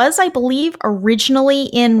that was, I believe, originally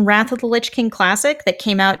in Wrath of the Lich King Classic that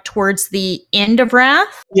came out towards the end of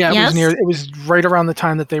Wrath. Yeah, it was right around the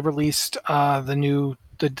time that they released the new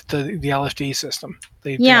the LFD system.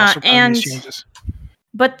 They also done these changes.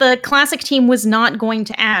 But the Classic team was not going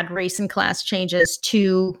to add race and class changes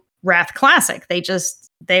to Wrath Classic. They've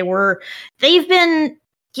been,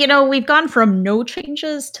 we've gone from no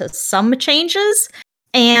changes to some changes,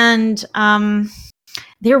 and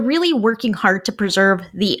they're really working hard to preserve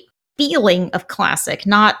the feeling of Classic,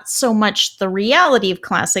 not so much the reality of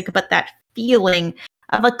Classic, but that feeling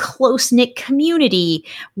of a close-knit community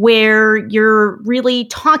where you're really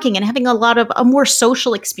talking and having a more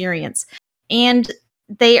social experience. And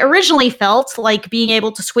they originally felt like being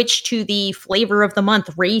able to switch to the flavor of the month,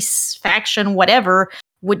 race, faction, whatever,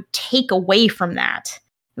 would take away from that.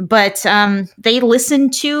 But they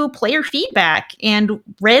listened to player feedback and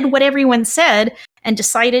read what everyone said and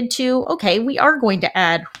decided we are going to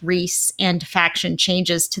add race and faction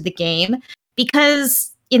changes to the game,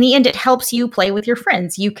 because in the end, it helps you play with your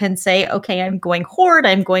friends. You can say, okay, I'm going Horde,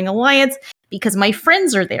 I'm going Alliance, because my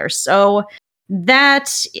friends are there. So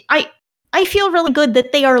that I feel really good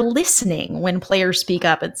that they are listening when players speak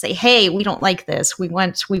up and say, hey, we don't like this. We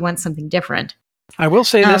want something different. I will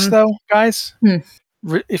say this though, guys.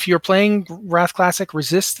 If you're playing Wrath Classic,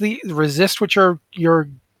 resist what your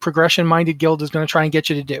progression-minded guild is going to try and get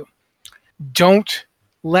you to do. Don't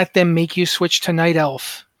let them make you switch to Night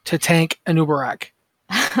Elf to tank an Uberak.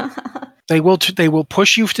 They will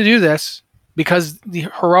push you to do this, because the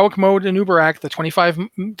heroic mode in Uberak,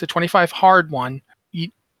 the 25 hard one,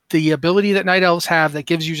 the ability that Night Elves have that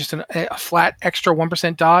gives you just a flat extra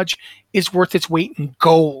 1% dodge is worth its weight in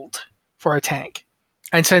gold for a tank.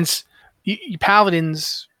 And since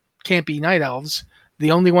Paladins can't be Night Elves,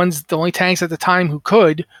 the only tanks at the time who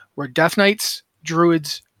could were Death Knights,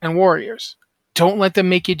 Druids, and Warriors. Don't let them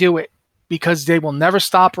make you do it, because they will never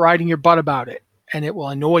stop riding your butt about it, and it will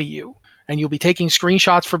annoy you. and you'll be taking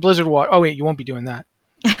screenshots for Blizzard Watch. Oh wait, you won't be doing that.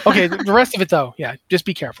 Okay, the rest of it though, yeah, just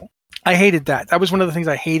be careful. I hated that. That was one of the things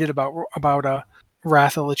I hated about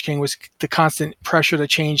Wrath of the Lich King, was the constant pressure to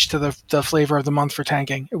change to the flavor of the month for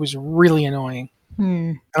tanking. It was really annoying.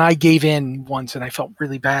 And I gave in once, and I felt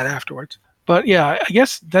really bad afterwards. But yeah, I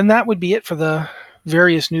guess then that would be it for the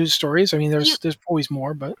various news stories. I mean, there's always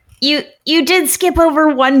more, but you did skip over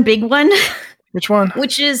one big one. Which one?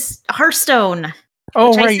 Which is Hearthstone.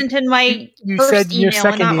 Oh, which right. I sent in my you first said email, your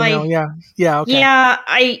second email. Yeah. Okay. Yeah,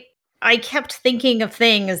 I kept thinking of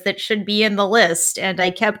things that should be in the list, and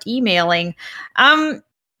I kept emailing. A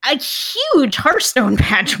huge Hearthstone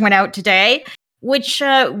patch went out today, which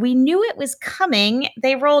we knew it was coming.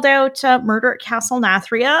 They rolled out Murder at Castle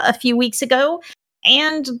Nathria a few weeks ago,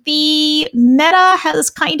 and the meta has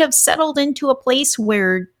kind of settled into a place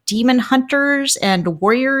where demon hunters and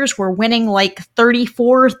warriors were winning like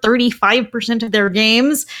 34-35% of their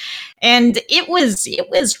games. And it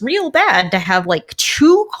was real bad to have like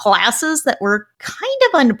two classes that were kind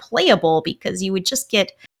of unplayable because you would just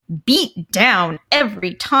get beat down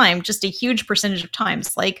every time, just a huge percentage of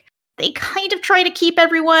times. Like, they kind of try to keep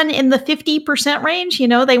everyone in the 50% range. You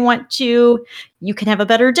know, they want to, you can have a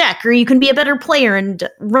better deck, or you can be a better player and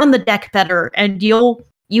run the deck better, and you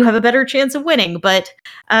have a better chance of winning. But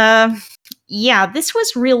yeah, this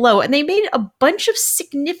was real low, and they made a bunch of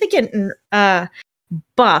significant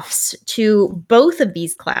buffs to both of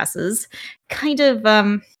these classes. Kind of,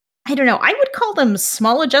 I don't know, I would call them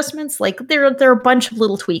small adjustments. Like, there are a bunch of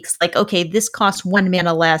little tweaks. Like, okay, this costs 1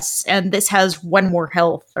 mana less, and this has 1 more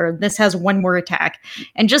health, or this has 1 more attack.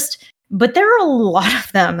 But there are a lot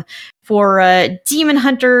of them for demon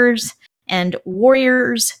hunters and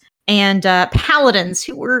warriors and paladins,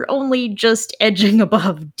 who were only just edging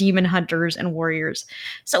above demon hunters and warriors.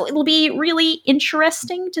 So it'll be really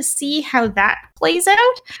interesting to see how that plays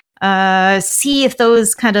out. See if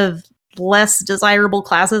those kind of less desirable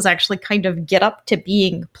classes actually kind of get up to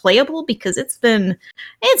being playable, because it's been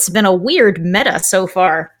a weird meta so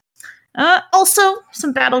far. Also,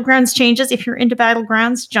 some Battlegrounds changes. If you're into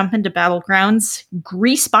Battlegrounds, jump into Battlegrounds.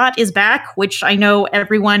 Greasebot is back, which I know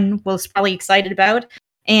everyone was probably excited about.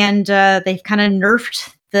 And they've kind of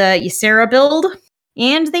nerfed the Ysera build,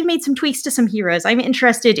 and they've made some tweaks to some heroes. I'm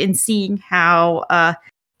interested in seeing how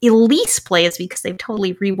Elise plays, because they've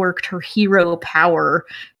totally reworked her hero power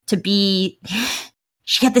to be...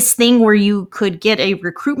 She had this thing where you could get a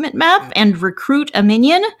recruitment map and recruit a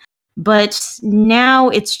minion, but now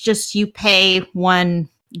it's just you pay 1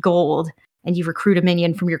 gold and you recruit a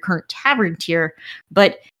minion from your current tavern tier.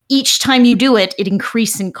 But each time you do it, it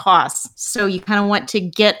increases in costs. So you kind of want to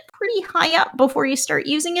get pretty high up before you start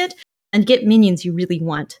using it and get minions you really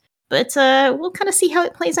want. But we'll kind of see how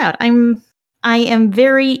it plays out. I am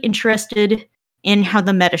very interested in how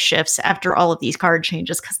the meta shifts after all of these card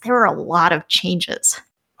changes, because there are a lot of changes.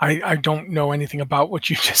 I don't know anything about what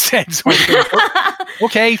you just said. So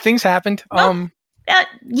okay, things happened.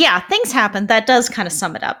 Yeah, things happened. That does kind of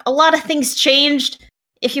sum it up. A lot of things changed.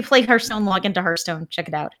 If you play Hearthstone, log into Hearthstone. Check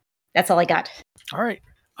it out. That's all I got. All right.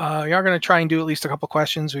 We are going to try and do at least a couple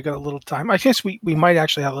questions. We got a little time. I guess we might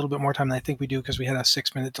actually have a little bit more time than I think we do, because we had a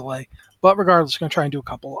 6-minute delay. But regardless, we're going to try and do a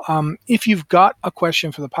couple. If you've got a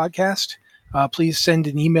question for the podcast, please send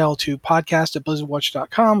an email to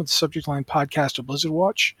podcast@blizzardwatch.com with the subject line podcast of Blizzard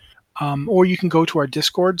Watch. Or you can go to our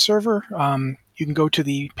Discord server. You can go to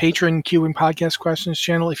the patron queuing podcast questions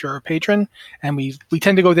channel if you're a patron. And we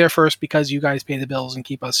tend to go there first because you guys pay the bills and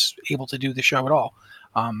keep us able to do the show at all.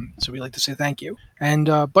 So we like to say thank you. And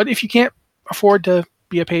but if you can't afford to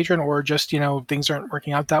be a patron, or just, things aren't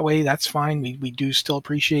working out that way, that's fine. We do still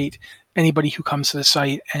appreciate anybody who comes to the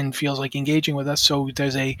site and feels like engaging with us. So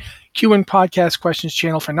there's a Q&A podcast questions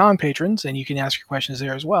channel for non-patrons, and you can ask your questions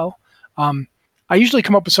there as well. I usually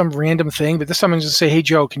come up with some random thing, but this time I'm going to say, hey,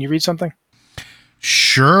 Joe, can you read something?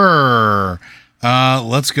 Sure.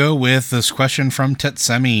 Let's go with this question from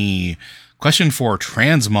Tetsemi. Question for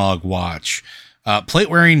Transmog Watch.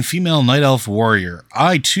 Plate-wearing female night elf warrior.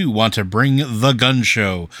 I, too, want to bring the gun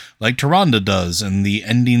show, like Tyrande does in the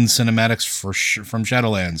ending cinematics from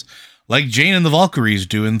Shadowlands, like Jane and the Valkyries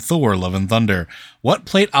do in Thor, Love and Thunder. What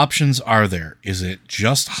plate options are there? Is it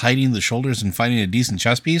just hiding the shoulders and finding a decent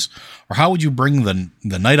chest piece? Or how would you bring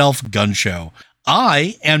the night elf gun show?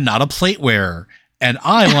 I am not a plate wearer, and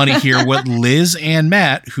I want to hear what Liz and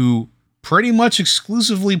Matt, who pretty much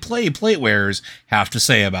exclusively play plate wearers, have to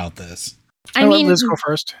say about this. I mean, let's go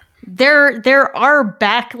first. There are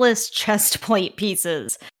backless chest plate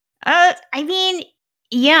pieces. I mean,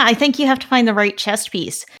 yeah, I think you have to find the right chest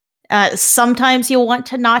piece. Sometimes you'll want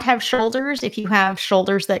to not have shoulders if you have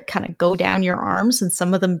shoulders that kind of go down your arms, and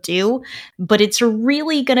some of them do. But it's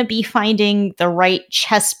really going to be finding the right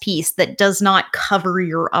chest piece that does not cover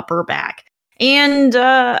your upper back. And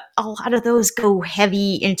a lot of those go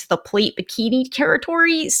heavy into the plate bikini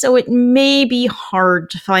territory, so it may be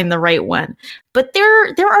hard to find the right one. But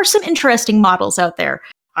there are some interesting models out there.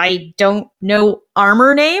 I don't know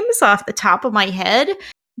armor names off the top of my head,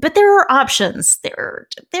 but there are options. There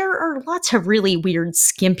are lots of really weird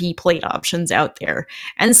skimpy plate options out there,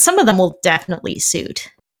 and some of them will definitely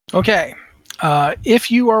suit. Okay,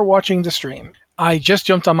 if you are watching the stream, I just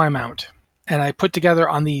jumped on my mount, and I put together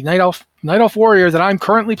on the Night Elf Warrior that I'm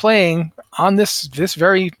currently playing on this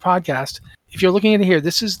very podcast. If you're looking at it here,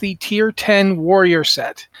 this is the Tier 10 Warrior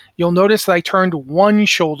set. You'll notice that I turned one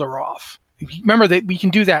shoulder off. Remember that we can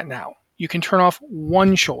do that now. You can turn off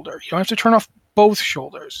one shoulder. You don't have to turn off both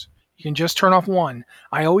shoulders. You can just turn off one.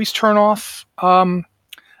 I always turn off the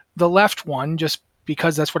left one just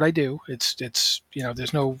because that's what I do. It's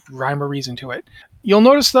there's no rhyme or reason to it. You'll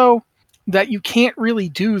notice though that you can't really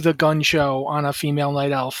do the gun show on a female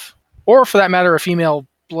Night Elf, or for that matter a female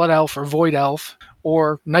Blood Elf or Void Elf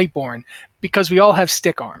or Nightborn, because we all have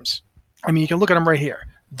stick arms. I mean, you can look at them right here.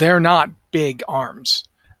 They're not big arms.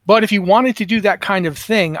 But if you wanted to do that kind of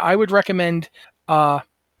thing, I would recommend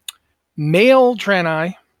male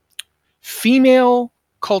Draenei, female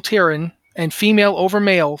Kultiran, and female over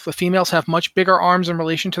male. The females have much bigger arms in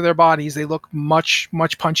relation to their bodies. They look much,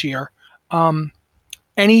 much punchier.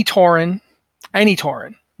 Any Tauren,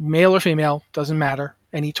 male or female, doesn't matter.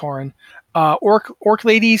 Any Tauren. Orc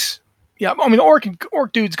ladies, yeah, I mean, orc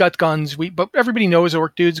dudes got guns. But everybody knows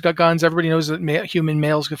orc dudes got guns. Everybody knows that human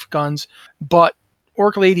males get guns. But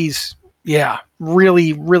orc ladies, yeah,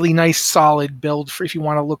 really, really nice, solid build for if you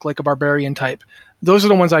want to look like a barbarian type. Those are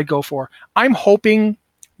the ones I'd go for. I'm hoping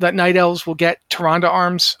that Night Elves will get Tyrande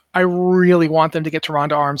arms. I really want them to get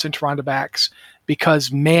Tyrande arms and Tyrande backs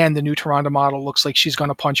because, man, the new Tyrande model looks like she's going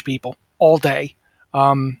to punch people all day.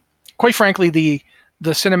 Quite frankly, the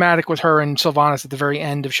cinematic with her and Sylvanas at the very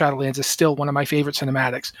end of Shadowlands is still one of my favorite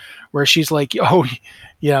cinematics, where she's like, you're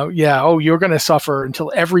going to suffer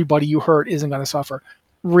until everybody you hurt isn't going to suffer.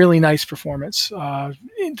 Really nice performance.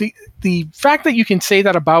 The fact that you can say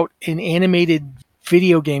that about an animated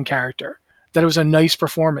video game character, that it was a nice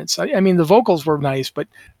performance. I mean, the vocals were nice, but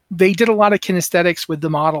they did a lot of kinesthetics with the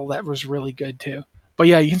model that was really good too. But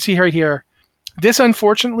yeah, you can see right here. This,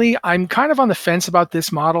 unfortunately, I'm kind of on the fence about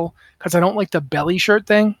this model because I don't like the belly shirt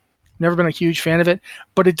thing. Never been a huge fan of it,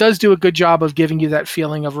 but it does do a good job of giving you that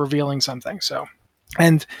feeling of revealing something. So,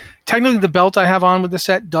 and technically the belt I have on with the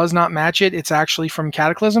set does not match it. It's actually from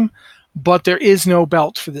Cataclysm, but there is no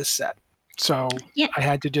belt for this set. So yeah. I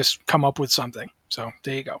had to just come up with something. So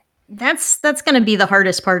there you go. That's going to be the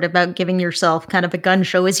hardest part about giving yourself kind of a gun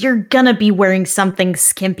show is you're going to be wearing something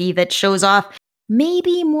skimpy that shows off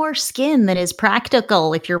maybe more skin than is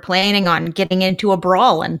practical if you're planning on getting into a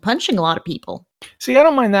brawl and punching a lot of people. See, I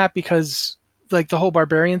don't mind that because like the whole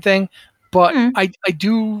barbarian thing, but I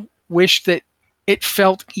do wish that it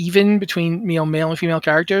felt even between male and female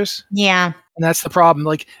characters. Yeah. And that's the problem.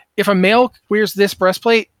 Like if a male wears this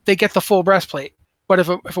breastplate, they get the full breastplate. But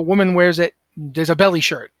if a woman wears it, there's a belly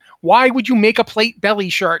shirt. Why would you make a plate belly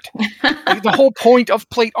shirt? Like, the whole point of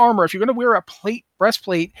plate armor, if you're going to wear a plate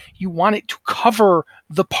breastplate, you want it to cover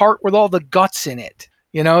the part with all the guts in it.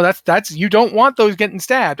 You know, that's you don't want those getting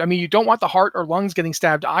stabbed. I mean, you don't want the heart or lungs getting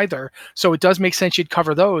stabbed either. So it does make sense you'd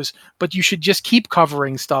cover those, but you should just keep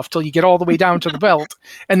covering stuff till you get all the way down to the belt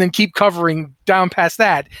and then keep covering down past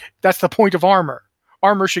that. That's the point of armor.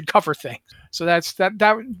 Armor should cover things. So that's that,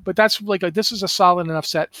 but that's like this is a solid enough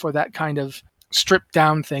set for that kind of stripped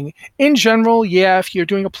down thing. In general, yeah, if you're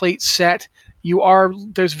doing a plate set,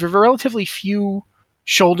 there's relatively few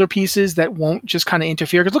shoulder pieces that won't just kind of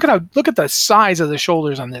interfere. Because look at the size of the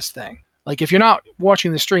shoulders on this thing. Like if you're not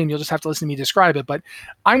watching the stream, you'll just have to listen to me describe it. But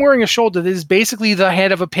I'm wearing a shoulder that is basically the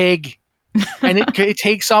head of a pig, and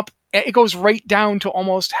it goes right down to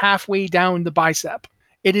almost halfway down the bicep.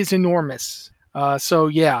 It is enormous. So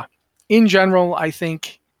yeah, in general, I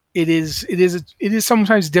think it is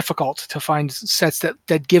sometimes difficult to find sets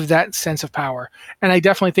that give that sense of power. And I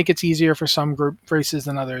definitely think it's easier for some group races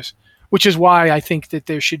than others, which is why I think that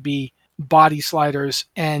there should be body sliders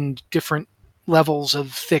and different levels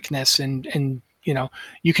of thickness. And you know,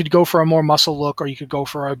 you could go for a more muscle look or you could go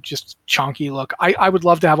for a just chunky look. I would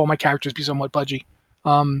love to have all my characters be somewhat pudgy.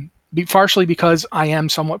 Partially because I am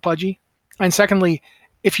somewhat pudgy. And secondly,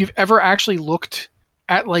 if you've ever actually looked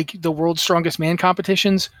at like the World's Strongest Man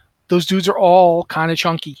competitions, those dudes are all kind of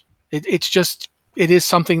chunky. It is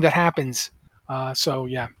something that happens. So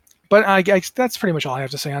yeah, But I that's pretty much all I have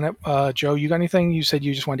to say on it. Joe, you got anything? You said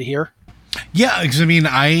you just wanted to hear. Yeah, because I mean,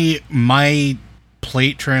 my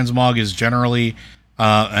plate transmog is generally,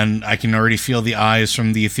 and I can already feel the eyes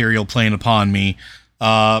from the ethereal plane upon me.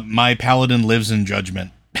 My paladin lives in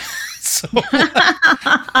judgment. so,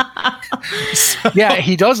 yeah,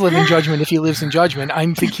 he does live in judgment. If he lives in judgment, I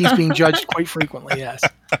think he's being judged quite frequently. Yes.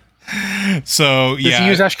 So does he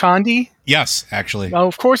use Ashkandi? Yes, actually. Oh,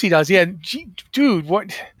 of course he does. Yeah, dude,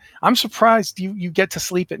 what? I'm surprised you get to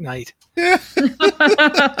sleep at night. Because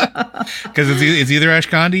it's either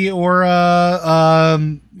Ashkandi or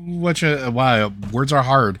wow, words are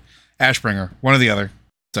hard. Ashbringer, one or the other.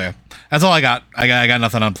 So yeah, that's all I got. I got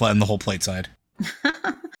nothing on the whole plate side.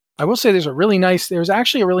 I will say there's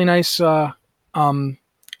actually a really nice transmog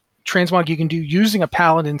you can do using a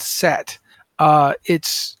paladin set.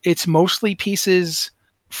 It's mostly pieces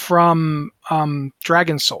from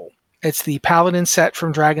Dragon Soul. It's the paladin set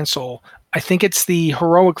from Dragon Soul. I think it's the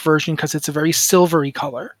heroic version because it's a very silvery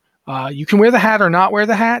color. You can wear the hat or not wear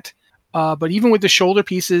the hat, but even with the shoulder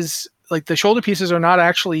pieces, like the shoulder pieces are not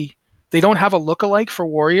actually, they don't have a look-alike for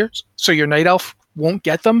warriors, so your night elf won't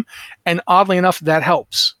get them. And oddly enough, that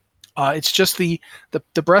helps. It's just the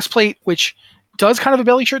breastplate, which does kind of a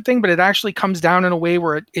belly shirt thing, but it actually comes down in a way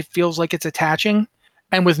where it feels like it's attaching.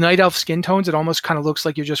 And with night elf skin tones, it almost kind of looks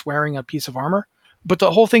like you're just wearing a piece of armor. But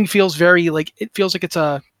the whole thing feels very like, it feels like it's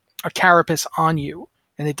a carapace on you,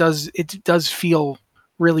 and it does feel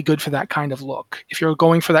really good for that kind of look. If you're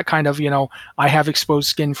going for that kind of, I have exposed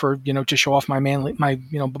skin for, to show off my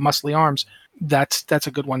muscly arms, that's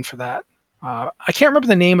a good one for that. I can't remember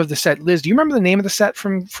the name of the set. Liz, do you remember the name of the set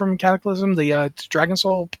from Cataclysm, the Dragon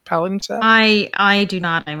Soul Paladin set? I do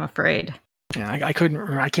not, I'm afraid. Yeah, I couldn't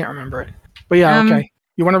remember. I can't remember it. But yeah, okay.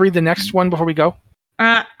 You want to read the next one before we go?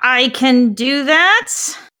 I can do that.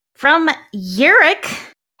 From Yurik.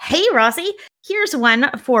 Hey, Rossi. Here's one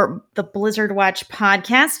for the Blizzard Watch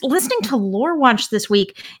podcast. Listening to Lore Watch this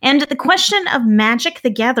week, and the question of Magic the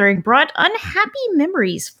Gathering brought unhappy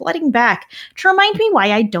memories flooding back to remind me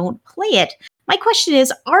why I don't play it. My question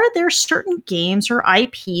is, are there certain games or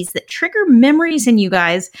IPs that trigger memories in you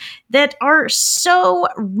guys that are so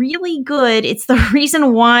really good, it's the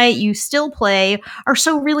reason why you still play, are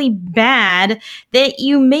so really bad that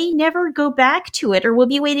you may never go back to it or will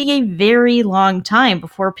be waiting a very long time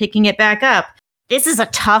before picking it back up? This is a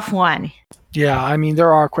tough one. Yeah, I mean,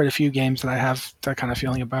 there are quite a few games that I have that kind of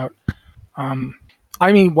feeling about.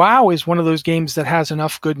 I mean, WoW is one of those games that has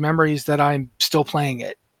enough good memories that I'm still playing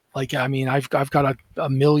it. Like, I mean, I've got a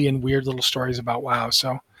million weird little stories about WoW,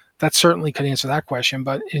 so that certainly could answer that question.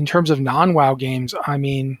 But in terms of non-WoW games, I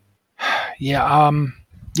mean, this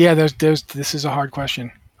is a hard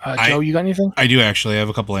question. Joe, you got anything? I do actually. I have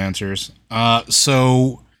a couple answers.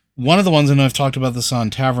 So one of the ones, and I've talked about this on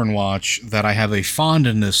Tavern Watch, that I have a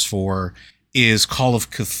fondness for is Call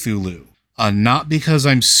of Cthulhu. Not because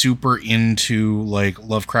I'm super into like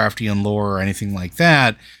Lovecraftian lore or anything like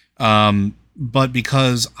that, but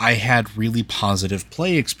because I had really positive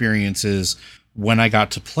play experiences when I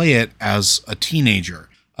got to play it as a teenager.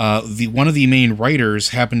 One of the main writers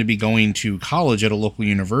happened to be going to college at a local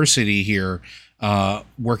university here,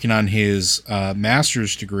 working on his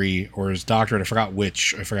master's degree or his doctorate. I forgot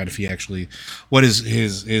which. I forgot if he actually, what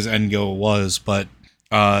his end goal was, but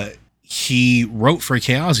he wrote for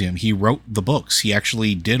Chaosium. He wrote the books. He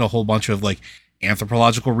actually did a whole bunch of like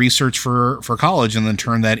anthropological research for college and then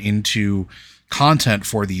turned that into content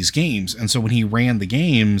for these games. And so when he ran the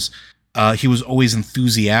games, he was always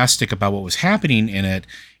enthusiastic about what was happening in it.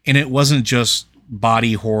 And it wasn't just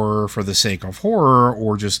body horror for the sake of horror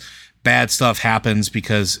or just bad stuff happens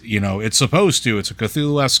because, it's supposed to. It's a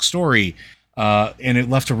Cthulhu-esque story. And it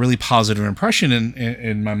left a really positive impression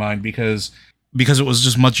in my mind because it was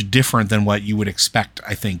just much different than what you would expect,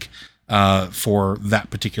 I think, for that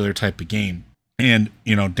particular type of game. And,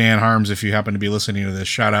 Dan Harms, if you happen to be listening to this,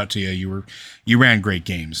 shout out to you. You ran great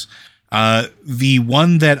games. The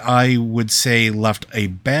one that I would say left a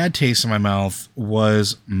bad taste in my mouth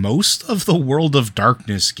was most of the World of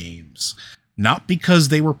Darkness games. Not because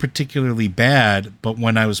they were particularly bad, but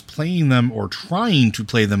when I was playing them or trying to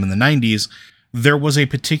play them in the 90s, there was a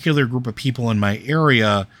particular group of people in my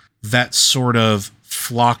area that sort of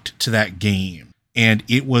flocked to that game. And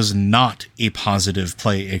it was not a positive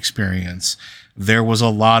play experience. There was a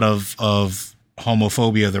lot of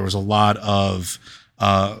homophobia. There was a lot of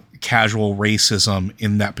casual racism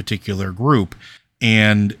in that particular group.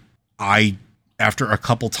 And after a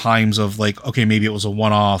couple times of like, okay, maybe it was a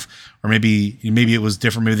one-off, or maybe it was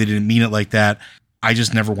different. Maybe they didn't mean it like that. I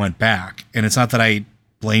just never went back. And it's not that I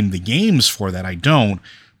blame the games for that. I don't.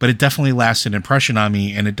 but it definitely lasted an impression on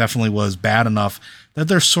me, and it definitely was bad enough that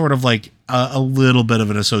there's sort of like a little bit of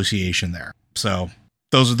an association there. So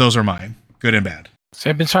those are mine, good and bad. So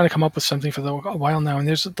I've been trying to come up with something for a while now, and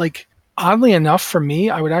there's like, oddly enough for me,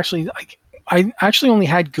 I actually only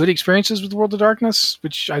had good experiences with World of Darkness,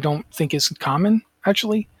 which I don't think is common,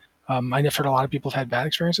 actually. I've heard a lot of people have had bad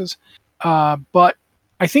experiences. But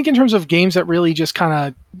I think in terms of games that really just kind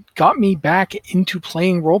of got me back into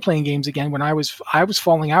playing role-playing games again when I was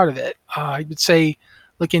falling out of it, I would say,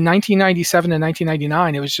 like in 1997 and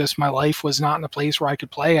 1999, it was just my life was not in a place where I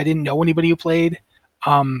could play. I didn't know anybody who played.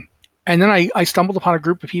 And then I stumbled upon a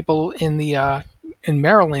group of people in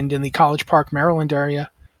Maryland, in the College Park, Maryland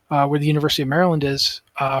area, where the University of Maryland is.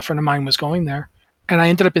 A friend of mine was going there, and I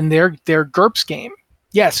ended up in their GURPS game.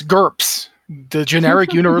 Yes, GURPS, the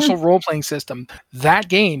generic universal role-playing system. That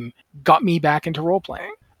game got me back into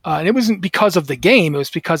role-playing. And it wasn't because of the game, it was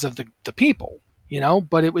because of the people,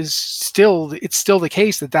 but it's still the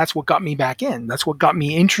case that's what got me back in. That's what got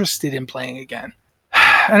me interested in playing again.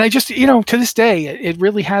 And I just, to this day, it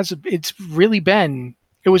was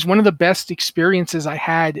one of the best experiences I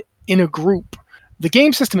had in a group. The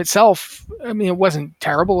game system itself, I mean, it wasn't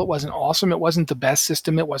terrible. It wasn't awesome. It wasn't the best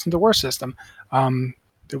system. It wasn't the worst system.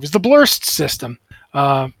 It was the blurst system.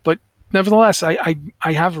 But nevertheless, I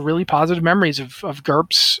have really positive memories of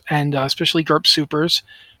GURPS, and especially GURPS Supers,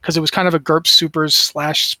 because it was kind of a GURPS Supers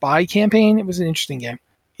 / spy campaign. It was an interesting game.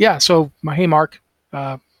 Yeah, so hey, Mark.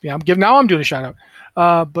 I'm doing a shout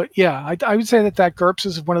out. But yeah, I would say that GURPS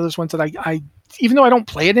is one of those ones that I even though I don't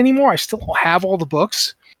play it anymore, I still have all the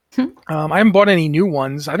books. I haven't bought any new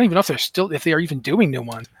ones. I don't even know if they are even doing new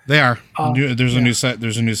ones. They are. There's a new set.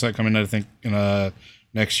 There's a new set coming out, I think, in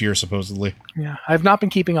next year, supposedly. Yeah, I've not been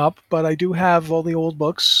keeping up, but I do have all the old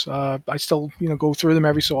books. I still, go through them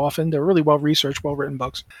every so often. They're really well researched, well written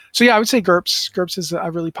books. So yeah, I would say GURPS. GURPS is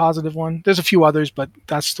a really positive one. There's a few others, but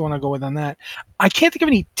that's the one I go with on that. I can't think of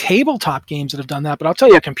any tabletop games that have done that, but I'll tell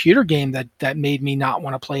you a computer game that made me not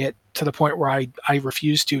want to play it to the point where I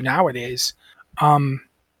refuse to nowadays. I'm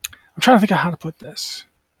trying to think of how to put this.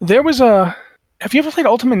 Have you ever played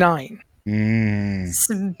Ultima 9? It's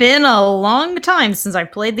been a long time since I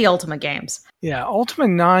played the Ultima games. Yeah, Ultima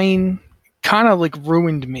 9 kind of like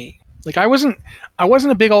ruined me. Like I wasn't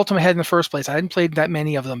a big Ultima head in the first place. I hadn't played that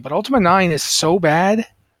many of them, but Ultima 9 is so bad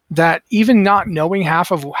that even not knowing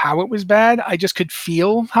half of how it was bad, I just could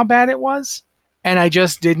feel how bad it was, and I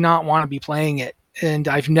just did not want to be playing it, and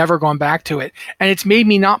I've never gone back to it. And it's made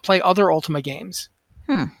me not play other Ultima games.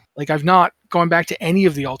 Like I've not gone back to any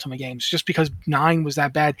of the Ultima games just because 9 was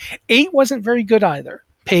that bad. 8 wasn't very good either.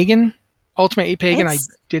 Ultima 8 Pagan, I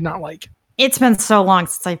did not like. It's been so long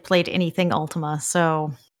since I played anything Ultima,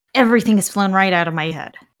 so everything has flown right out of my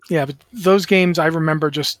head. Yeah, but those games, I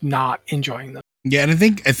remember just not enjoying them. Yeah,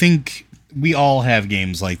 and I think we all have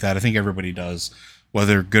games like that. I think everybody does,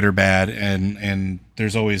 whether good or bad, and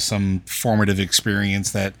there's always some formative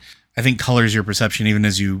experience that I think colors your perception even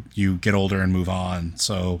as you get older and move on.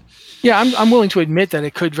 So yeah, I'm willing to admit that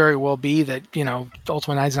it could very well be that,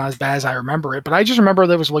 Ultima 9 is not as bad as I remember it, but I just remember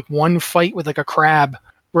there was like one fight with like a crab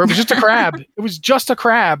where it was just a crab. It was just a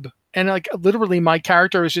crab. And like literally my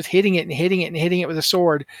character was just hitting it and hitting it and hitting it with a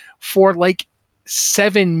sword for like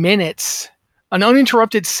 7 minutes, an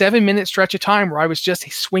uninterrupted 7-minute stretch of time where I was just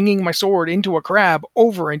swinging my sword into a crab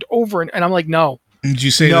over and over. And I'm like, no. Did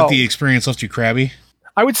you say that the experience left you crabby?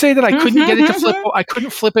 I would say that I couldn't get it to flip. I couldn't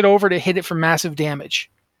flip it over to hit it for massive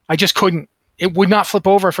damage. I just couldn't. It would not flip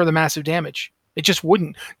over for the massive damage. It just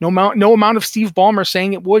wouldn't. No amount of Steve Ballmer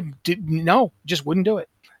saying it would. Just wouldn't do it.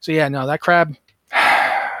 So yeah, no, that crab.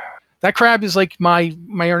 That crab is like my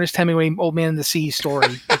Ernest Hemingway Old Man in the Sea story,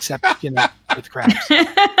 except with crabs.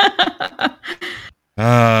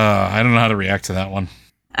 I don't know how to react to that one.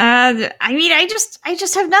 I mean, I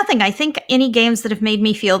just have nothing. I think any games that have made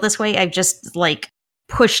me feel this way, I've just like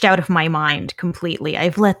pushed out of my mind completely.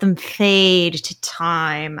 I've let them fade to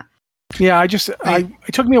time. Yeah, it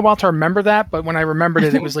took me a while to remember that, but when I remembered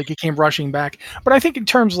it, it was like it came rushing back. But I think in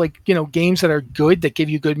terms of like, games that are good, that give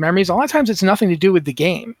you good memories, a lot of times it's nothing to do with the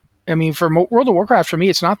game. I mean, for World of Warcraft, for me,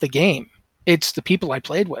 it's not the game. It's the people I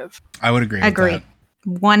played with. I would agree with that.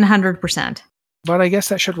 100%. But I guess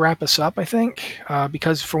that should wrap us up, I think,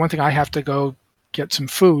 because for one thing, I have to go get some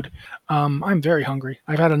food. I'm very hungry.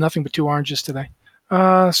 I've had nothing but 2 oranges today.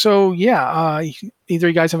 So yeah, either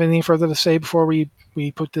you guys have anything further to say before we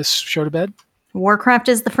put this show to bed? Warcraft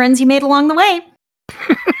is the friends you made along the way.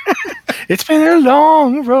 It's been a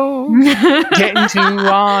long road getting to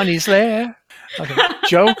Ronnie's lair. Okay.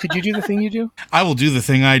 Joe, could you do the thing you do? I will do the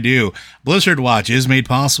thing I do. Blizzard Watch is made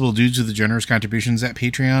possible due to the generous contributions at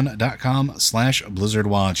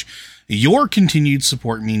patreon.com/BlizzardWatch. Your continued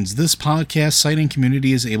support means this podcast site and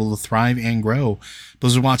community is able to thrive and grow.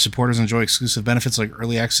 Blizzard Watch supporters enjoy exclusive benefits like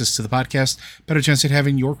early access to the podcast, better chance at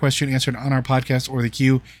having your question answered on our podcast or the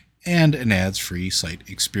queue, and an ads-free site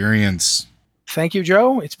experience. Thank you,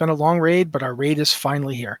 Joe. It's been a long raid, but our raid is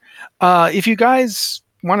finally here. If you guys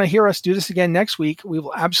want to hear us do this again next week, we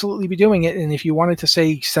will absolutely be doing it. And if you wanted to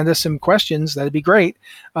send us some questions, that'd be great.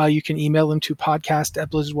 You can email them to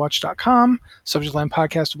podcast@blizzardwatch.com, subject line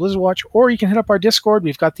podcast to Blizzard Watch, or you can hit up our Discord.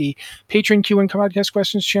 We've got the patron Q and podcast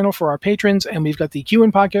questions channel for our patrons, and we've got the Q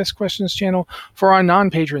and podcast questions channel for our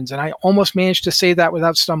non-patrons. And I almost managed to say that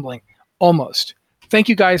without stumbling. Almost. Thank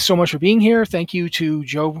you guys so much for being here. Thank you to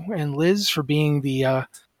Joe and Liz for being the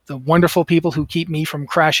wonderful people who keep me from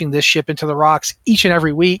crashing this ship into the rocks each and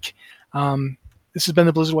every week. This has been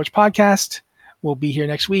the Blizzard Watch podcast. We'll be here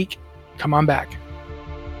next week. Come on back.